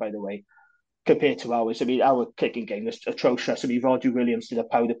excellent, by the way, compared to ours. I mean, our kicking game was atrocious. I mean, Roger Williams did a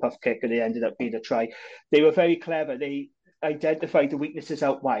powder puff kick and it ended up being a try. They were very clever. They identified the weaknesses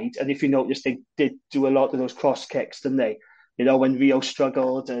out wide. And if you notice, they did do a lot of those cross kicks, didn't they? You know, when Rio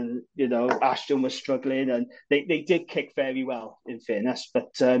struggled and, you know, Ashton was struggling, and they did kick very well, in fairness.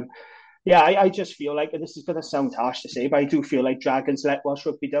 But, I just feel like, and this is going to sound harsh to say, but I do feel like Dragons let Welsh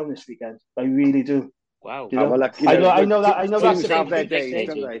Rugby down this weekend. I really do. Wow. You know? I know that's a big thing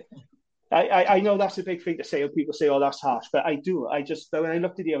to say. I know that's a big thing to say, and people say, oh, that's harsh. But I do. When I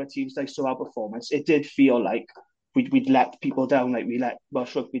looked at the other teams, I saw our performance. It did feel like we'd let people down, like we let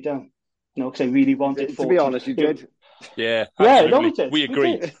Welsh Rugby down. You know, because I really wanted... To be honest, you did. Yeah, no, we did. We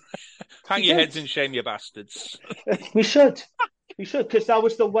agreed. Hang your heads in shame, you bastards. We should, because that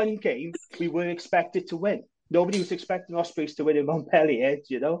was the one game we were expected to win. Nobody was expecting Ospreys to win in Montpellier,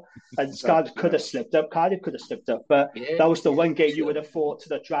 you know, and Cardiff could have slipped up. But that was the one game you would have thought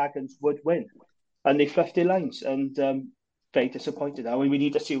the Dragons would win, and they fluffed their lines, and very disappointed. I mean, we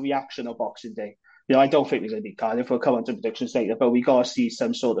need to see a reaction on Boxing Day. You know, I don't think we're going to beat Cardiff. We'll come on to predictions later, but we got to see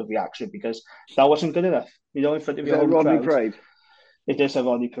some sort of reaction, because that wasn't good enough. You know, in front of your home crowd. Parade. It is a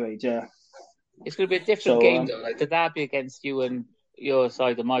Rodney Parade, yeah. It's going to be a different game, though. Like the derby against you and your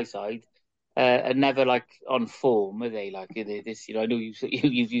side and my side are never like on form, are they? Like this, you know, I know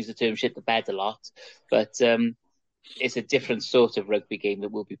you've used the term "shit the bed" a lot, but it's a different sort of rugby game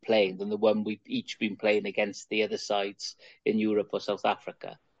that we'll be playing than the one we've each been playing against the other sides in Europe or South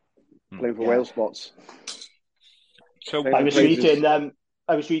Africa. Playing for Wales spots. So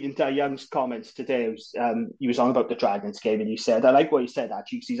I was reading Dai Young's comments today. He was on about the Dragons game, and he said, I like what he said,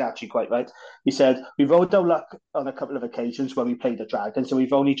 actually, because he's actually quite right. He said, we've owed our luck on a couple of occasions when we played the Dragons, and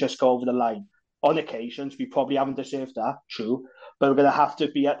we've only just gone over the line. On occasions, we probably haven't deserved that, true, but we're going to have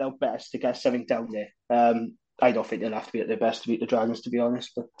to be at our best to get something down there. I don't think they'll have to be at their best to beat the Dragons, to be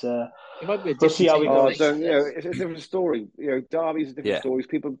honest, but we'll see how we go. It's a different story. You know, derbies are different stories.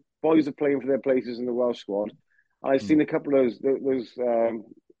 Boys are playing for their places in the Welsh squad. I've seen a couple of those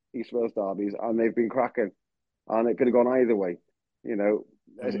East Wales derbies, and they've been cracking, and it could have gone either way. You know,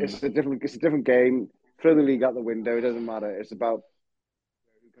 it's a different game. Throw the league out the window. It doesn't matter. It's about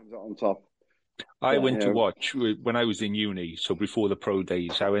who comes out on top. I went to watch when I was in uni, so before the pro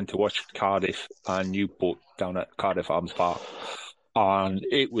days. I went to watch Cardiff and Newport down at Cardiff Arms Park. And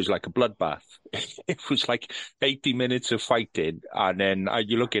it was like a bloodbath. It was like 80 minutes of fighting, and then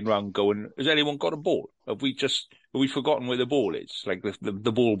you're looking around going, has anyone got a ball? Have we forgotten where the ball is? Like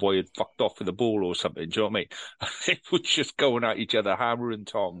the ball boy had fucked off with the ball or something, do you know what I mean? It was just going at each other, hammer and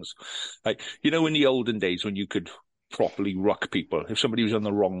tongs. Like, you know, in the olden days when you could properly ruck people, if somebody was on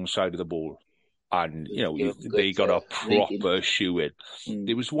the wrong side of the ball, and, you know, they got a proper shoe in.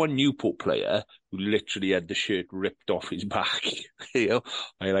 There was one Newport player who literally had the shirt ripped off his back. You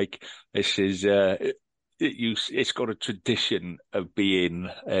know, this is, it's got a tradition of being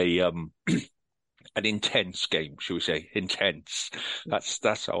a an intense game, shall we say? Intense.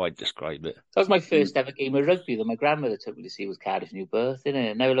 That's how I describe it. That was my first ever game of rugby that my grandmother took me to see was Cardiff New Birth, didn't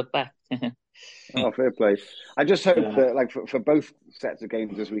it? Never look back. Oh, fair play. I just hope that, like, for both sets of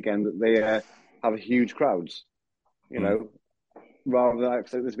games this weekend, that they have huge crowds. You know, rather than,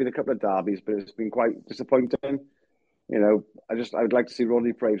 so there's been a couple of derbies, but it's been quite disappointing. You know, I would like to see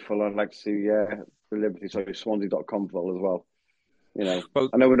Rodney Parade full. I'd like to see the Liberty, Swansea.com full as well. You know,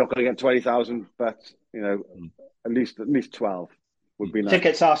 I know we're not going to get 20,000, but you know, at least 12 would be nice.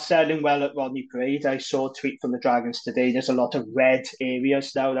 Tickets are selling well at Rodney Parade. I saw a tweet from the Dragons today. There's a lot of red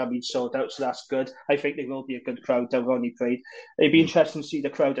areas now that have been sold out, so that's good. I think there will be a good crowd at Rodney Parade. It'd be interesting to see the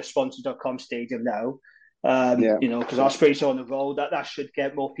crowd at Swansea.com Stadium now. You know, because Ospreys are on the roll. That should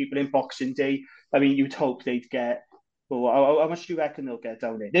get more people in Boxing Day. I mean, you'd hope they'd get. Well, how much do you reckon they'll get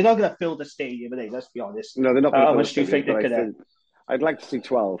down there? They're not going to fill the stadium, are they? Let's be honest. No, they're not going to How much do you think they could have? I'd like to see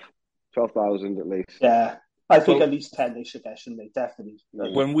 12,000 at least. Yeah, I think at least 10 they should, shouldn't they? Definitely.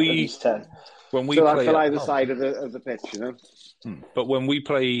 When we, at least 10. When we so play that's either side of the pitch, you know. But when we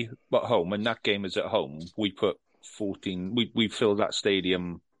play at home, and that game is at home, we put 14. We fill that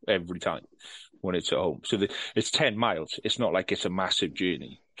stadium every time when it's at home. So it's 10 miles. It's not like it's a massive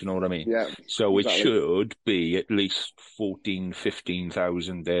journey. Do you know what I mean? Yeah. So it should be at least 14,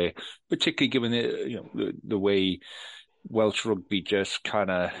 15,000 there, particularly given the way Welsh rugby just kind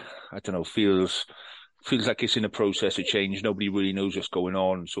of, I don't know, feels like it's in a process of change. Nobody really knows what's going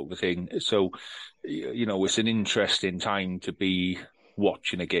on, sort of thing. So, you know, it's an interesting time to be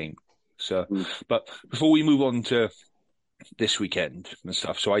watching a game. So, but before we move on to this weekend and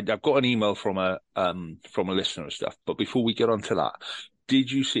stuff, so I've got an email from a listener and stuff. But before we get on to that,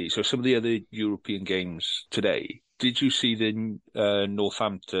 did you see? So some of the other European games today. Did you see the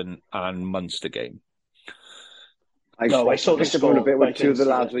Northampton and Munster game? I saw the score a bit when two of the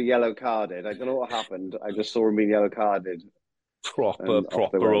lads were yellow carded. I don't know what happened. I just saw them being yellow carded. Proper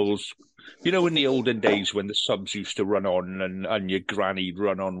roles. You know, in the olden days when the subs used to run on and your granny'd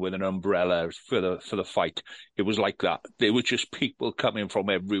run on with an umbrella for the fight, it was like that. There were just people coming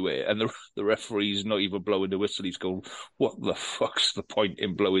from everywhere, and the referee's not even blowing the whistle. He's going, "What the fuck's the point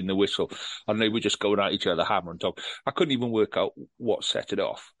in blowing the whistle?" And they were just going at each other, hammer and tongue. I couldn't even work out what set it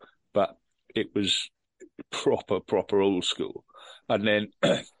off, but it was proper old school. And then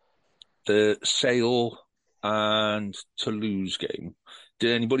the Sale and Toulouse game.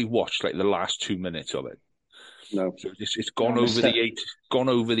 Did anybody watch like the last 2 minutes of it? No. So it's gone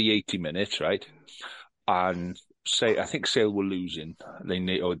over the 80 minutes, right? And I think Sale were losing. They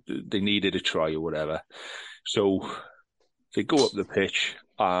needed a try or whatever. So they go up the pitch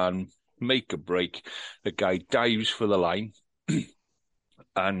and make a break. The guy dives for the line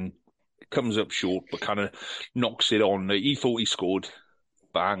and comes up short, but kind of knocks it on. He thought he scored.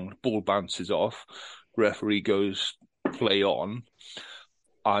 Bang, ball bounces off. Referee goes, play on.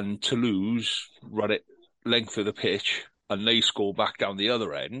 And Toulouse run it length of the pitch, and they score back down the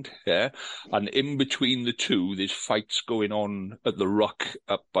other end, yeah? And in between the two, there's fights going on at the ruck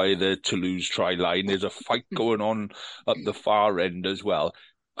up by the Toulouse try line. There's a fight going on at the far end as well.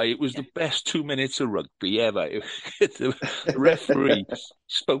 It was the best 2 minutes of rugby ever. The referee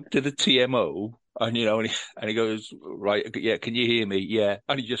spoke to the TMO, and and he goes, "Right, yeah, can you hear me? Yeah,"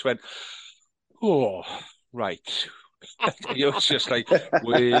 and he just went, "Oh, right." It was just like,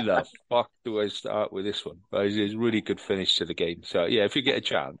 where the fuck do I start with this one? But it's a really good finish to the game. So yeah, if you get a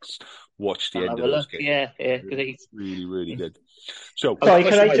chance, watch the end of this game. Yeah, great. Really, really good. So,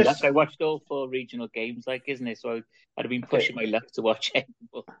 I watched all 4 regional games, isn't it? So I'd have been pushing my luck to watch it.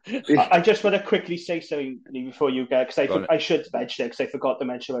 I just want to quickly say something before you go, because I should mention it, because I forgot to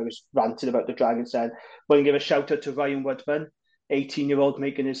mention when I was ranting about the Dragons then. I want to give a shout out to Ryan Woodman, 18-year-old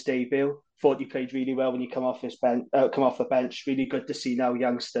making his debut. Thought he played really well when he come off the bench. Really good to see now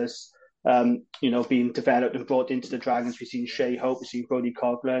youngsters, being developed and brought into the Dragons. We've seen Shea Hope, we've seen Brody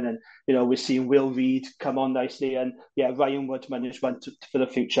Coughlin, and we're seeing Will Reid come on nicely. And yeah, Ryan Woodman is one for the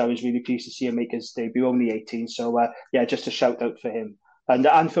future. I was really pleased to see him make his debut, only 18. So just a shout out for him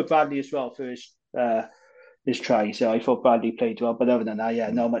and for Bradley as well for his try. So I thought Bradley played well, but other than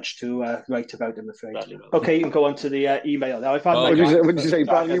that, not much to write about, I'm afraid. Okay, you can go on to the email now. What did you say,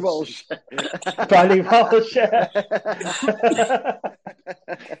 Bradley Walsh? Bradley Walsh.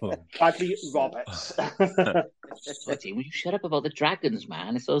 Bradley Roberts. Will you shut up about the Dragons,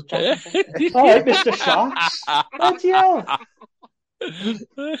 man? It's those Dragons. All right, Mr. Sharks. Bloody hell.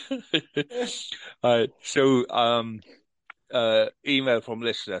 All right, so email from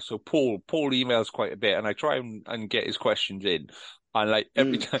listener. So Paul emails quite a bit, and I try and get his questions in. And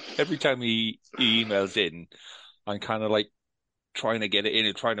every time he emails in, I'm kind of like trying to get it in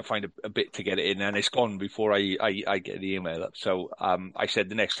and trying to find a bit to get it in, and it's gone before I get the email up. So I said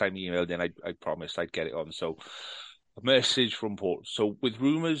the next time he emailed in, I promised I'd get it on. So a message from Port. So with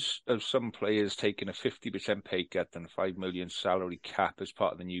rumours of some players taking a 50% pay cut and a $5 million salary cap as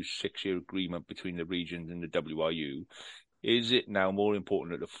part of the new 6-year agreement between the regions and the WRU, is it now more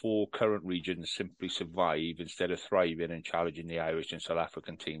important that the 4 current regions simply survive instead of thriving and challenging the Irish and South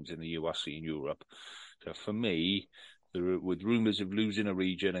African teams in the URC and Europe? So for me, with rumours of losing a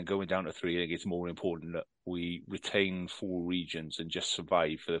region and going down to 3, I think it's more important that we retain 4 regions and just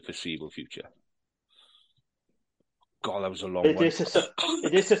survive for the foreseeable future. God, that was a long one.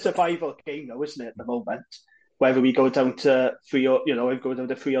 It is a survival game, though, isn't it, at the moment? Whether we go down to 3 or, go down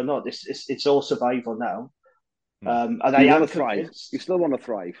to 3 or not, it's all survival now. And I am convinced. You still want to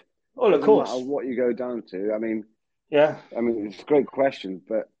thrive. Oh, of course. No matter what you go down to. I mean, yeah. I mean, it's a great question,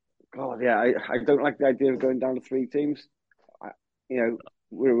 but God, yeah, I don't like the idea of going down to 3 teams.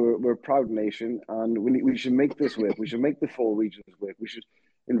 We're a proud nation, and we should make this work. We should make the 4 regions work. We should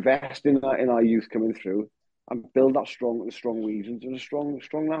invest in our youth coming through and build that strong regions and a strong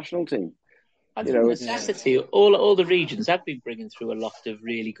national team. And necessity, all the regions have been bringing through a lot of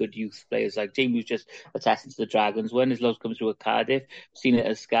really good youth players. Like Dean was just attesting to the Dragons. When his loves come through at Cardiff, we've seen it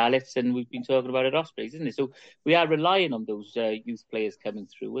as Scarlets, and we've been talking about it at Ospreys, isn't it? So we are relying on those youth players coming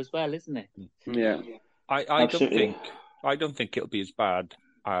through as well, isn't it? Yeah, I don't think it'll be as bad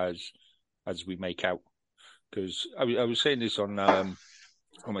as we make out, because I was saying this on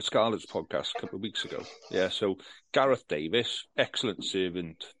my Scarlets podcast a couple of weeks ago. Yeah, so Gareth Davis, excellent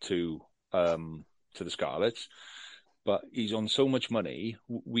servant to the Scarlets, but he's on so much money.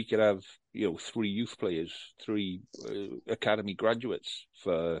 We could have 3 youth players, 3 academy graduates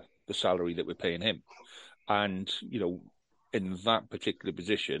for the salary that we're paying him, and in that particular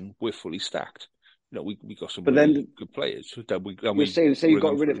position, we're fully stacked. We got some really good players. Say you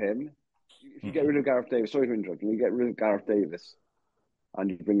got rid of him. If you get rid of Gareth Davis, sorry to interrupt you, get rid of Gareth Davis, and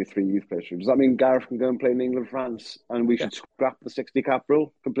you bring the 3 youth players through. Does that mean Gareth can go and play in England, France, and we should scrap the 60 cap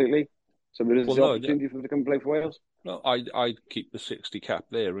rule completely? So there is an opportunity for them to come play for Wales? No, I'd keep the 60 cap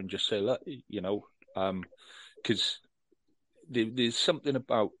there and just say, look, because there's something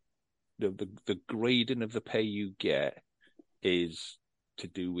about the grading of the pay you get is to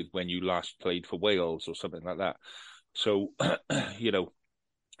do with when you last played for Wales or something like that. So,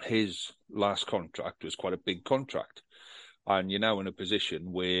 his last contract was quite a big contract. And you're now in a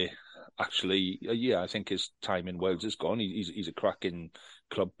position where actually, I think his time in Wales is gone. He's a cracking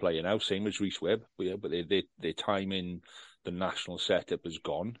club player now, same as Rhys Webb. But their time in the national setup is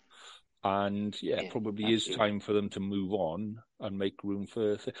gone. And probably is time for them to move on and make room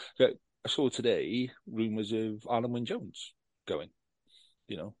for... I saw today rumours of Alan Wynne-Jones going.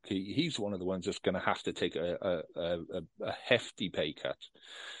 He's one of the ones that's going to have to take a hefty pay cut.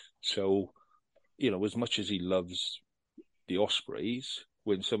 So, as much as he loves the Ospreys,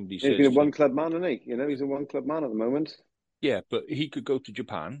 when somebody says... He's a one-club man, isn't he? He's a one-club man at the moment. Yeah, but he could go to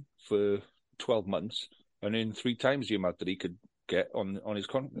Japan for 12 months and earn 3 times the amount that he could get on his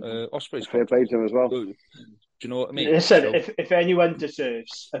Ospreys contract. Fair play to him as well. Do you know what I mean? Listen, if anyone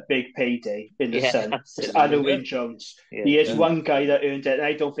deserves a big payday in the sun, it's Alan Wynne-Jones. Yeah. He is one guy that earned it, and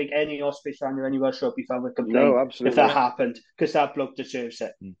I don't think any Ospreys fan or any Welsh rugby fan would complain if that happened, because that bloke deserves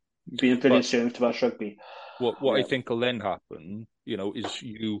it. Being a brilliant servant to Welsh rugby. What I think will then happen, is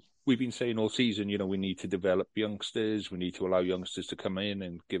we've been saying all season, we need to develop youngsters, we need to allow youngsters to come in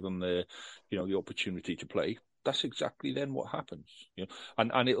and give them the opportunity to play. That's exactly then what happens,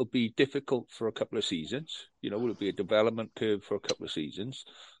 and it'll be difficult for a couple of seasons. It'll be a development curve for a couple of seasons,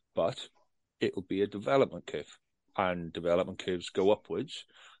 but it'll be a development curve, and development curves go upwards,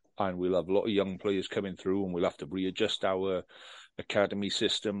 and we'll have a lot of young players coming through, and we'll have to readjust our academy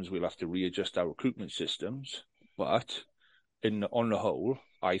systems, we'll have to readjust our recruitment systems, but on the whole,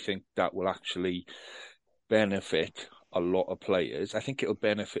 I think that will actually benefit a lot of players. I think it'll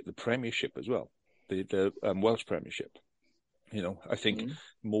benefit the Premiership as well, the Welsh Premiership. I think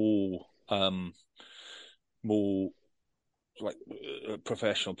more like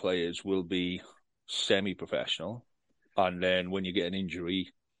professional players will be semi-professional, and then when you get an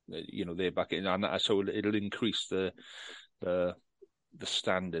injury, they're back in, and so it'll increase the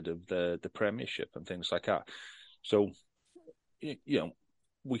standard of the Premiership and things like that. So,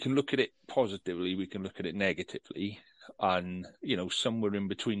 we can look at it positively, we can look at it negatively, and, somewhere in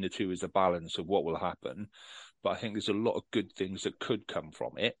between the two is a balance of what will happen. But I think there's a lot of good things that could come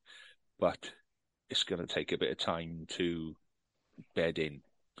from it, but it's going to take a bit of time to bed in.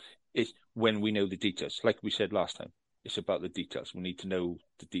 It's when we know the details, like we said last time, it's about the details. We need to know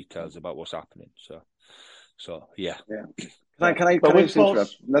the details about what's happening. So yeah. Can I just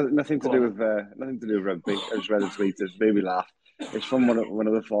interrupt? Nothing to do with rugby. I just read a tweet that made me laugh. It's from one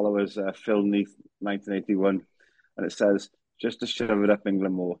of the followers, Phil Neath, 1981, and it says, "Just to shove it up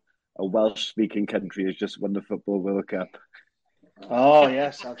England more, a Welsh-speaking country has just won the Football World Cup." Oh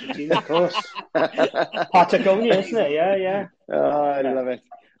yes, Argentina, of course. Patagonia, isn't it? Yeah. Oh, I love it.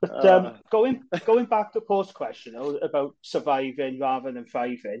 But going back to Paul's question about surviving rather than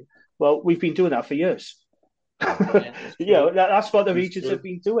thriving, well, we've been doing that for years. That's what the regions have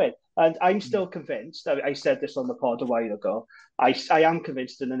been doing, and I'm still convinced. I said this on the pod a while ago. I am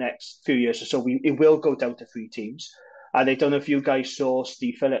convinced in the next few years or so it will go down to 3 teams. And I don't know if you guys saw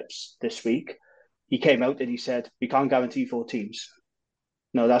Steve Phillips this week. He came out and he said we can't guarantee 4 teams.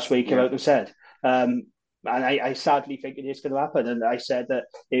 No, that's what he came out and said. And I sadly think it is going to happen. And I said that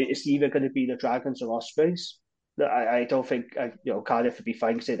it's either going to be the Dragons or Ospreys. I don't think Cardiff would be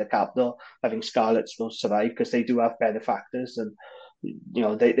fine to say the capital. I think Scarlets will survive because they do have benefactors and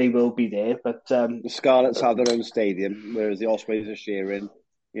they will be there. But the Scarlets have their own stadium, whereas the Ospreys are sharing.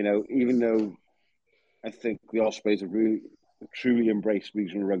 Even though I think the Ospreys have really truly embraced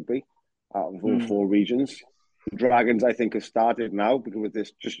regional rugby out of all 4 regions, the Dragons I think have started now because with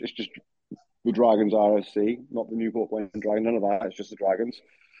this it's just the Dragons RFC, not the Newport Point Dragons. None of that. It's just the Dragons.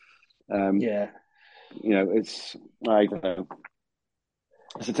 It's I don't know.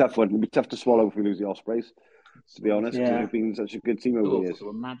 It's a tough one. It'd be tough to swallow if we lose the Ospreys, to be honest. Because they've been such a good team over the years. To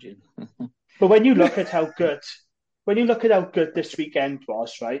imagine. But when you look at how good this weekend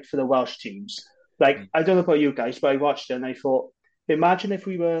was, right, for the Welsh teams, like I don't know about you guys, but I watched it and I thought, imagine if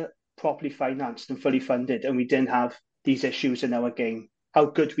we were properly financed and fully funded and we didn't have these issues in our game, how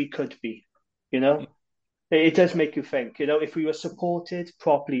good we could be. It does make you think, if we were supported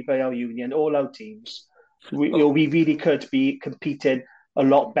properly by our union, all our teams, we really could be competing a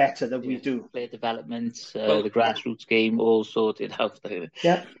lot better than we do. Player development, the grassroots game, all sorted out.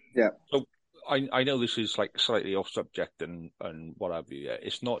 Yeah. So I know this is like slightly off subject and what have you.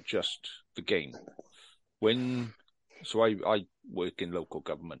 It's not just the game. So I work in local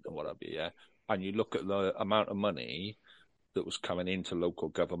government and what have you, and you look at the amount of money that was coming into local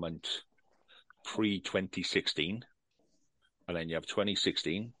government pre-2016, and then you have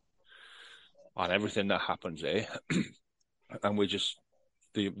 2016, and everything that happens there, and we're just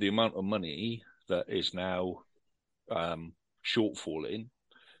the amount of money that is now shortfalling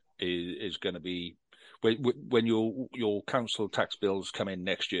is going to be when your council tax bills come in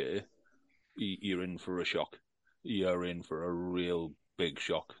next year, you're in for a shock. You're in for a real big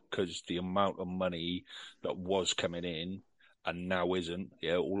shock because the amount of money that was coming in and now isn't.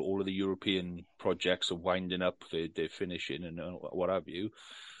 All of the European projects are winding up. They're finishing and what have you.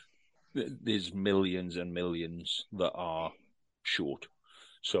 There's millions and millions that are short.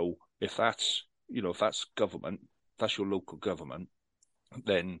 So if that's government, that's your local government,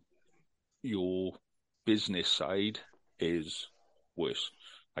 then your business side is worse.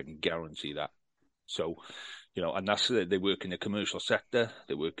 I can guarantee that. So, and that's they work in the commercial sector,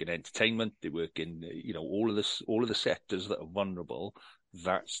 they work in entertainment, they work in all of the sectors that are vulnerable.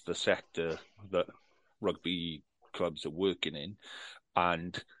 That's the sector that rugby clubs are working in,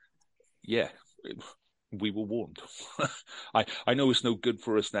 and we were warned. I know it's no good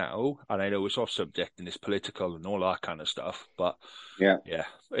for us now, and I know it's off subject and it's political and all that kind of stuff. But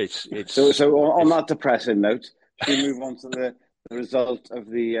it's so. On that depressing note, should we move on to the result of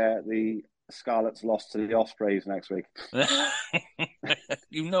the Scarlets lost to the Ospreys next week? I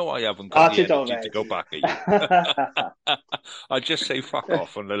haven't got the energy to go back at you. I'll just say fuck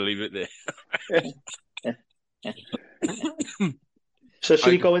off and I'll leave it there. So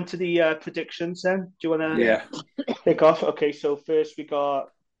should we go into the predictions then? Do you want to pick off? Okay, so first we got...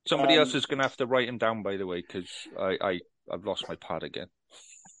 Somebody else is going to have to write them down, by the way, because I've lost my pad again.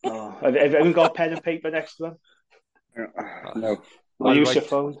 Oh, have you got a pen and paper next to them? No. I'll use your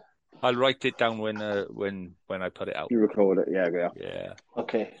phone. I'll write it down when I put it out. You record it, yeah.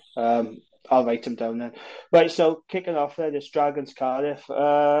 Okay, I'll write them down then. Right, so kicking off there, this Dragons Cardiff.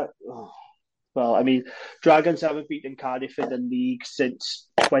 Well, I mean, Dragons haven't beaten Cardiff in the league since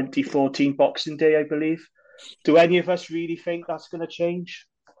 2014 Boxing Day, I believe. Do any of us really think that's going to change?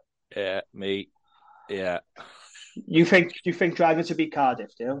 Yeah, me. Yeah. You think Dragons will beat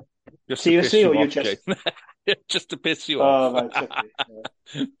Cardiff, do you? Just seriously, or you off, just... just to piss you off. Oh, right, okay.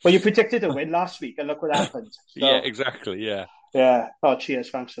 Yeah. Well, you predicted a win last week, and look what happened. So... Yeah, exactly, yeah. Yeah. Oh, cheers,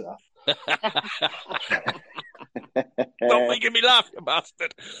 thanks for that. Don't making me laugh, you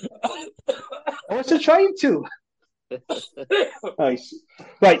bastard. I wasn't trying to. Nice.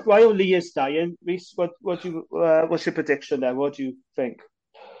 Right, while Lee is dying, Reece, what's your prediction there? What do you think?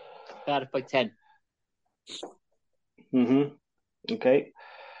 Cardiff by 10. Okay.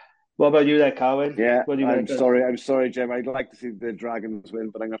 What about you there, Carwyn? Yeah, I'm sorry, Jim. I'd like to see the Dragons win,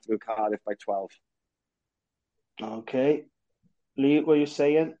 but I'm going to have to go Cardiff by 12. Okay. Lee, what are you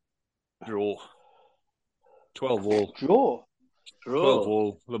saying? Draw. 12-all. Draw?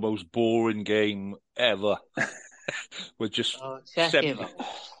 12-all, the most boring game ever. With just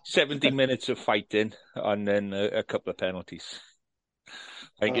 70 minutes of fighting and then a couple of penalties.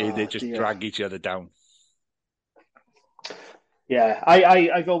 They just drag each other down. Yeah,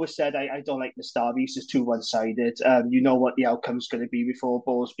 I've always said I don't like the derbies. It's too one-sided. You know what the outcome's going to be before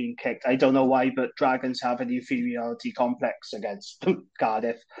ball's being kicked. I don't know why, but Dragons have an inferiority complex against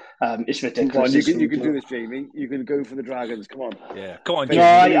Cardiff. It's ridiculous. Come on, you can do this, Jamie. You can go for the Dragons. Come on. Yeah, come on,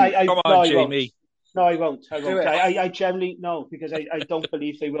 Jamie. Come on, Jamie. No, I won't. I generally no, because I don't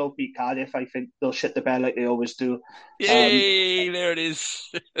believe they will beat Cardiff. I think they'll shit the bed like they always do. Yay! There it is.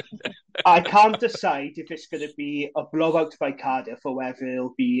 I can't decide if it's going to be a blowout by Cardiff or whether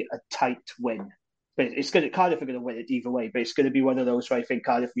it'll be a tight win. But Cardiff are going to win it either way. But it's going to be one of those where I think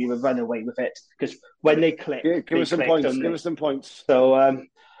Cardiff will run away with it because when they click, give us some points. Give us some points. So I'm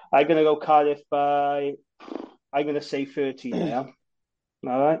going to go Cardiff by. I'm going to say 13 now.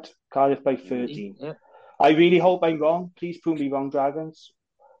 All right, Cardiff by 13. Yeah. I really hope I'm wrong. Please prove me wrong, Dragons.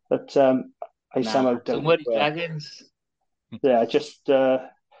 But somehow don't. Don't worry, Dragons. Yeah, just.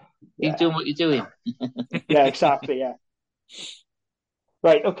 Keep doing what you're doing. Yeah, exactly. Yeah.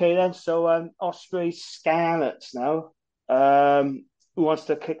 Right. Okay then. So Ospreys Scarlets now. Who wants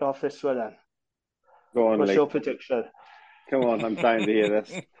to kick off this one then? Go on. What's your prediction? Come on, I'm dying to hear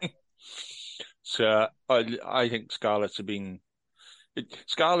this. So I think Scarlets have been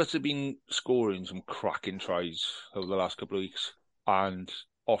scoring some cracking tries over the last couple of weeks, and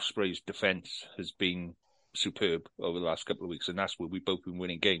Ospreys' defence has been superb over the last couple of weeks, and that's where we've both been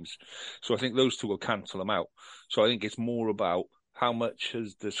winning games. So I think those two will cancel them out. So I think it's more about how much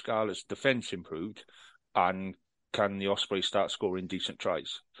has the Scarlets' defence improved, and can the Ospreys start scoring decent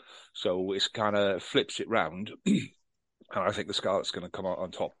tries? So it's kind of flips it round, and I think the Scarlets going to come out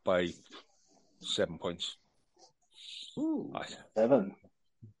on top by 7 points. Ooh, 7.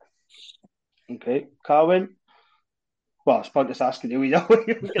 Okay, Carwyn. Well, it's pointless asking you. We know where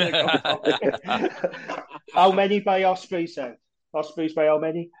you're going to go. How many by Ospreys then? Ospreys by how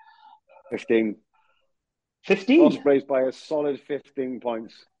many? 15. 15? Ospreys by a solid 15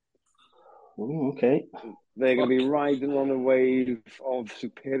 points. Ooh, okay. They're going to be riding on a wave of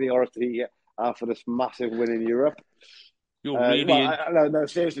superiority after this massive win in Europe. You're really... No,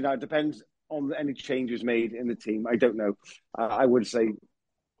 seriously, now it depends on any changes made in the team. I don't know. I would say,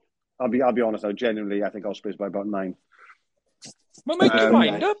 I'll be honest though, genuinely, I think Ospreys by about 9. Well, make your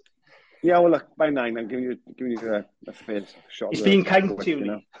mind up. Yeah, well, look, by 9, I'm giving you a fair shot. He's being kind to you,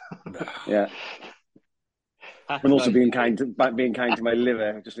 know? Yeah. And also being kind to my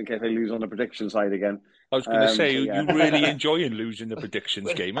liver, just in case I lose on the prediction side again. I was going to say, you're really enjoying losing the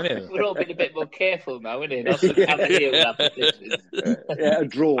predictions game, isn't it? We're all being a bit more careful now, isn't it? Yeah, a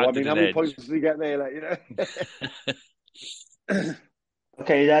draw. I mean, how many points did we get there?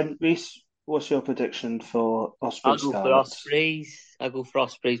 Okay, then, Reese, what's your prediction for Ospreys? I'll go for Ospreys. I'll go for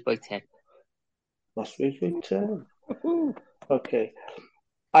Ospreys by 10. Ospreys by 10. Okay.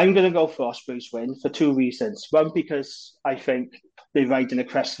 I'm going to go for Ospreys win for 2 reasons. One, because I think they're riding a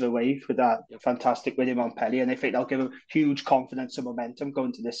crest of the wave with that fantastic win in Montpellier, and I think they'll give them huge confidence and momentum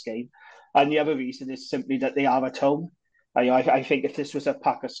going to this game. And the other reason is simply that they are at home. I think if this was a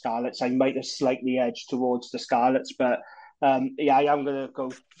pack of Scarlets, I might have slightly edged towards the Scarlets, but I am going to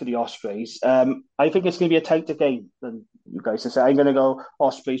go for the Ospreys. I think it's going to be a tighter game than you guys are saying. I'm going to go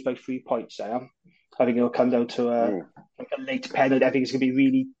Ospreys by 3 points. I think it'll come down to a late penalty. I think it's going to be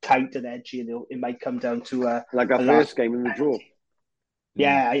really tight and edgy, and it might come down to like our first game in the draw.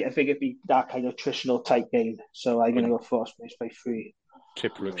 Yeah, I think it'd be that kind of traditional tight game. So I'm going to go for Ospreys by 3.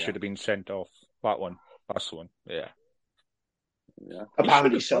 Tipuric should have been sent off. That's the one. Yeah.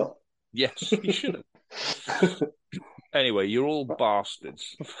 Apparently so. Yes, he should have. Anyway, you're all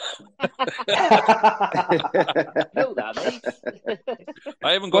bastards. Know that, mate.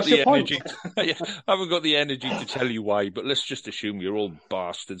 I haven't got the energy. I haven't got the energy to tell you why, but let's just assume you're all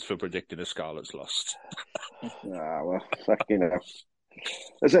bastards for predicting a Scarlet's lost. Well, you know.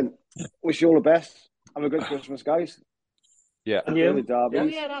 Listen, wish you all the best. Have a good Christmas, guys. Yeah. And you? Oh,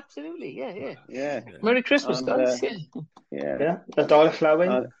 yeah, absolutely. Yeah. Merry Christmas, guys. Yeah. The dollar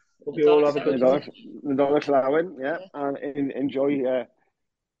flowing. Hope you all have a good time. The dollar flowing, and enjoy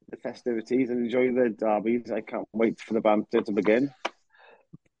the festivities and enjoy the derbies. I can't wait for the banter to begin.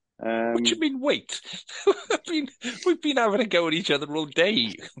 What do you mean, wait? We've been having a go at each other all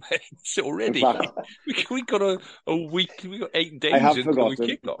day. It's already. We got a week. We got 8 days until we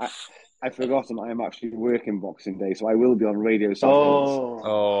kick off. I've forgotten I am actually working Boxing Day, so I will be on Radio Silence.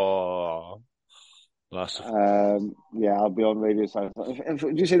 Yeah, I'll be on Radio Silence.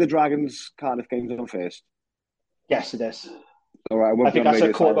 Did you say the Dragons Cardiff game's on first? Yes, it is. All right, I think that's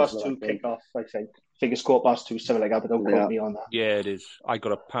a 2:15 kickoff. I think it's 2:15, something like that. But don't quote me on that. Yeah, it is. I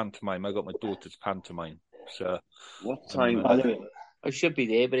got a pantomime. I got my daughter's pantomime. So what time? I should be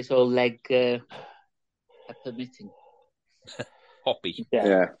there, but it's all leg permitting. Hoppy.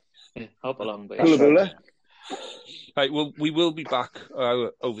 Yeah. Hop along, but right, well, we will be back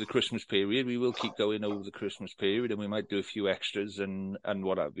over the Christmas period. We will keep going over the Christmas period, and we might do a few extras and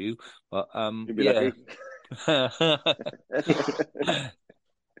what have you. But lucky.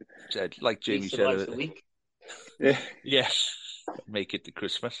 Like Jamie said, a week. Yes, make it to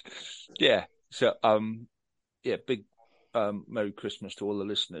Christmas. Yeah. So big Merry Christmas to all the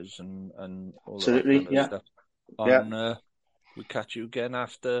listeners and all absolutely, that kind of stuff. We catch you again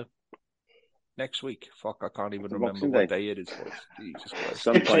after next week. Fuck, I can't even remember what day it is. Jesus Christ.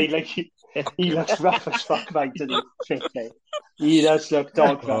 He looks rough as fuck, mate, doesn't he? He does look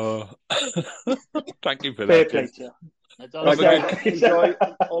dog rough. Thank you for Fair that. Play to you. Enjoy.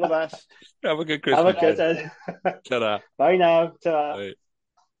 All the best. Have a good Christmas. Have a good Ta-da. Bye now. Ta-da.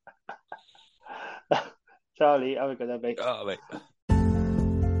 Bye. Charlie, have a good day, mate. Oh, mate.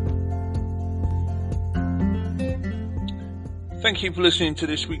 Thank you for listening to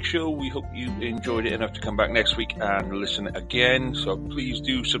this week's show. We hope you enjoyed it enough to come back next week and listen again. So please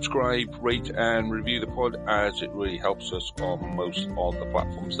do subscribe, rate and review the pod, as it really helps us on most of the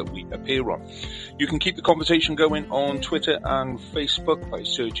platforms that we appear on. You can keep the conversation going on Twitter and Facebook by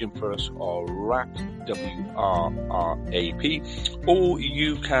searching for us or WRAP, WRRAP, or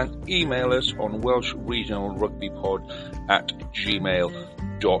you can email us on WelshRegionalRugbyPod@gmail.com.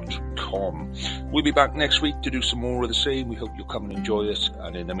 We'll be back next week to do some more of the same. We hope you'll come and enjoy us,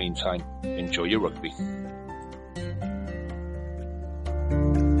 and in the meantime, enjoy your rugby.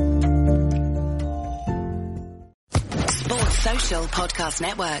 Sports Social Podcast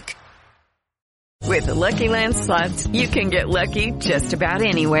Network. With the Lucky Land Slots, you can get lucky just about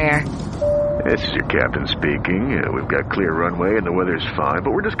anywhere. This is your captain speaking. We've got clear runway and the weather's fine,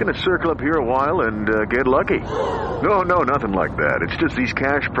 but we're just going to circle up here a while and get lucky. No, nothing like that. It's just these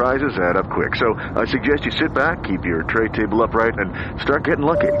cash prizes add up quick. So I suggest you sit back, keep your tray table upright, and start getting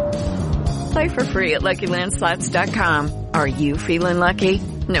lucky. Play for free at LuckyLandSlots.com. Are you feeling lucky?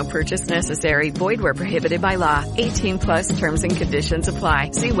 No purchase necessary. Void where prohibited by law. 18+ terms and conditions apply.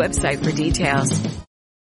 See website for details.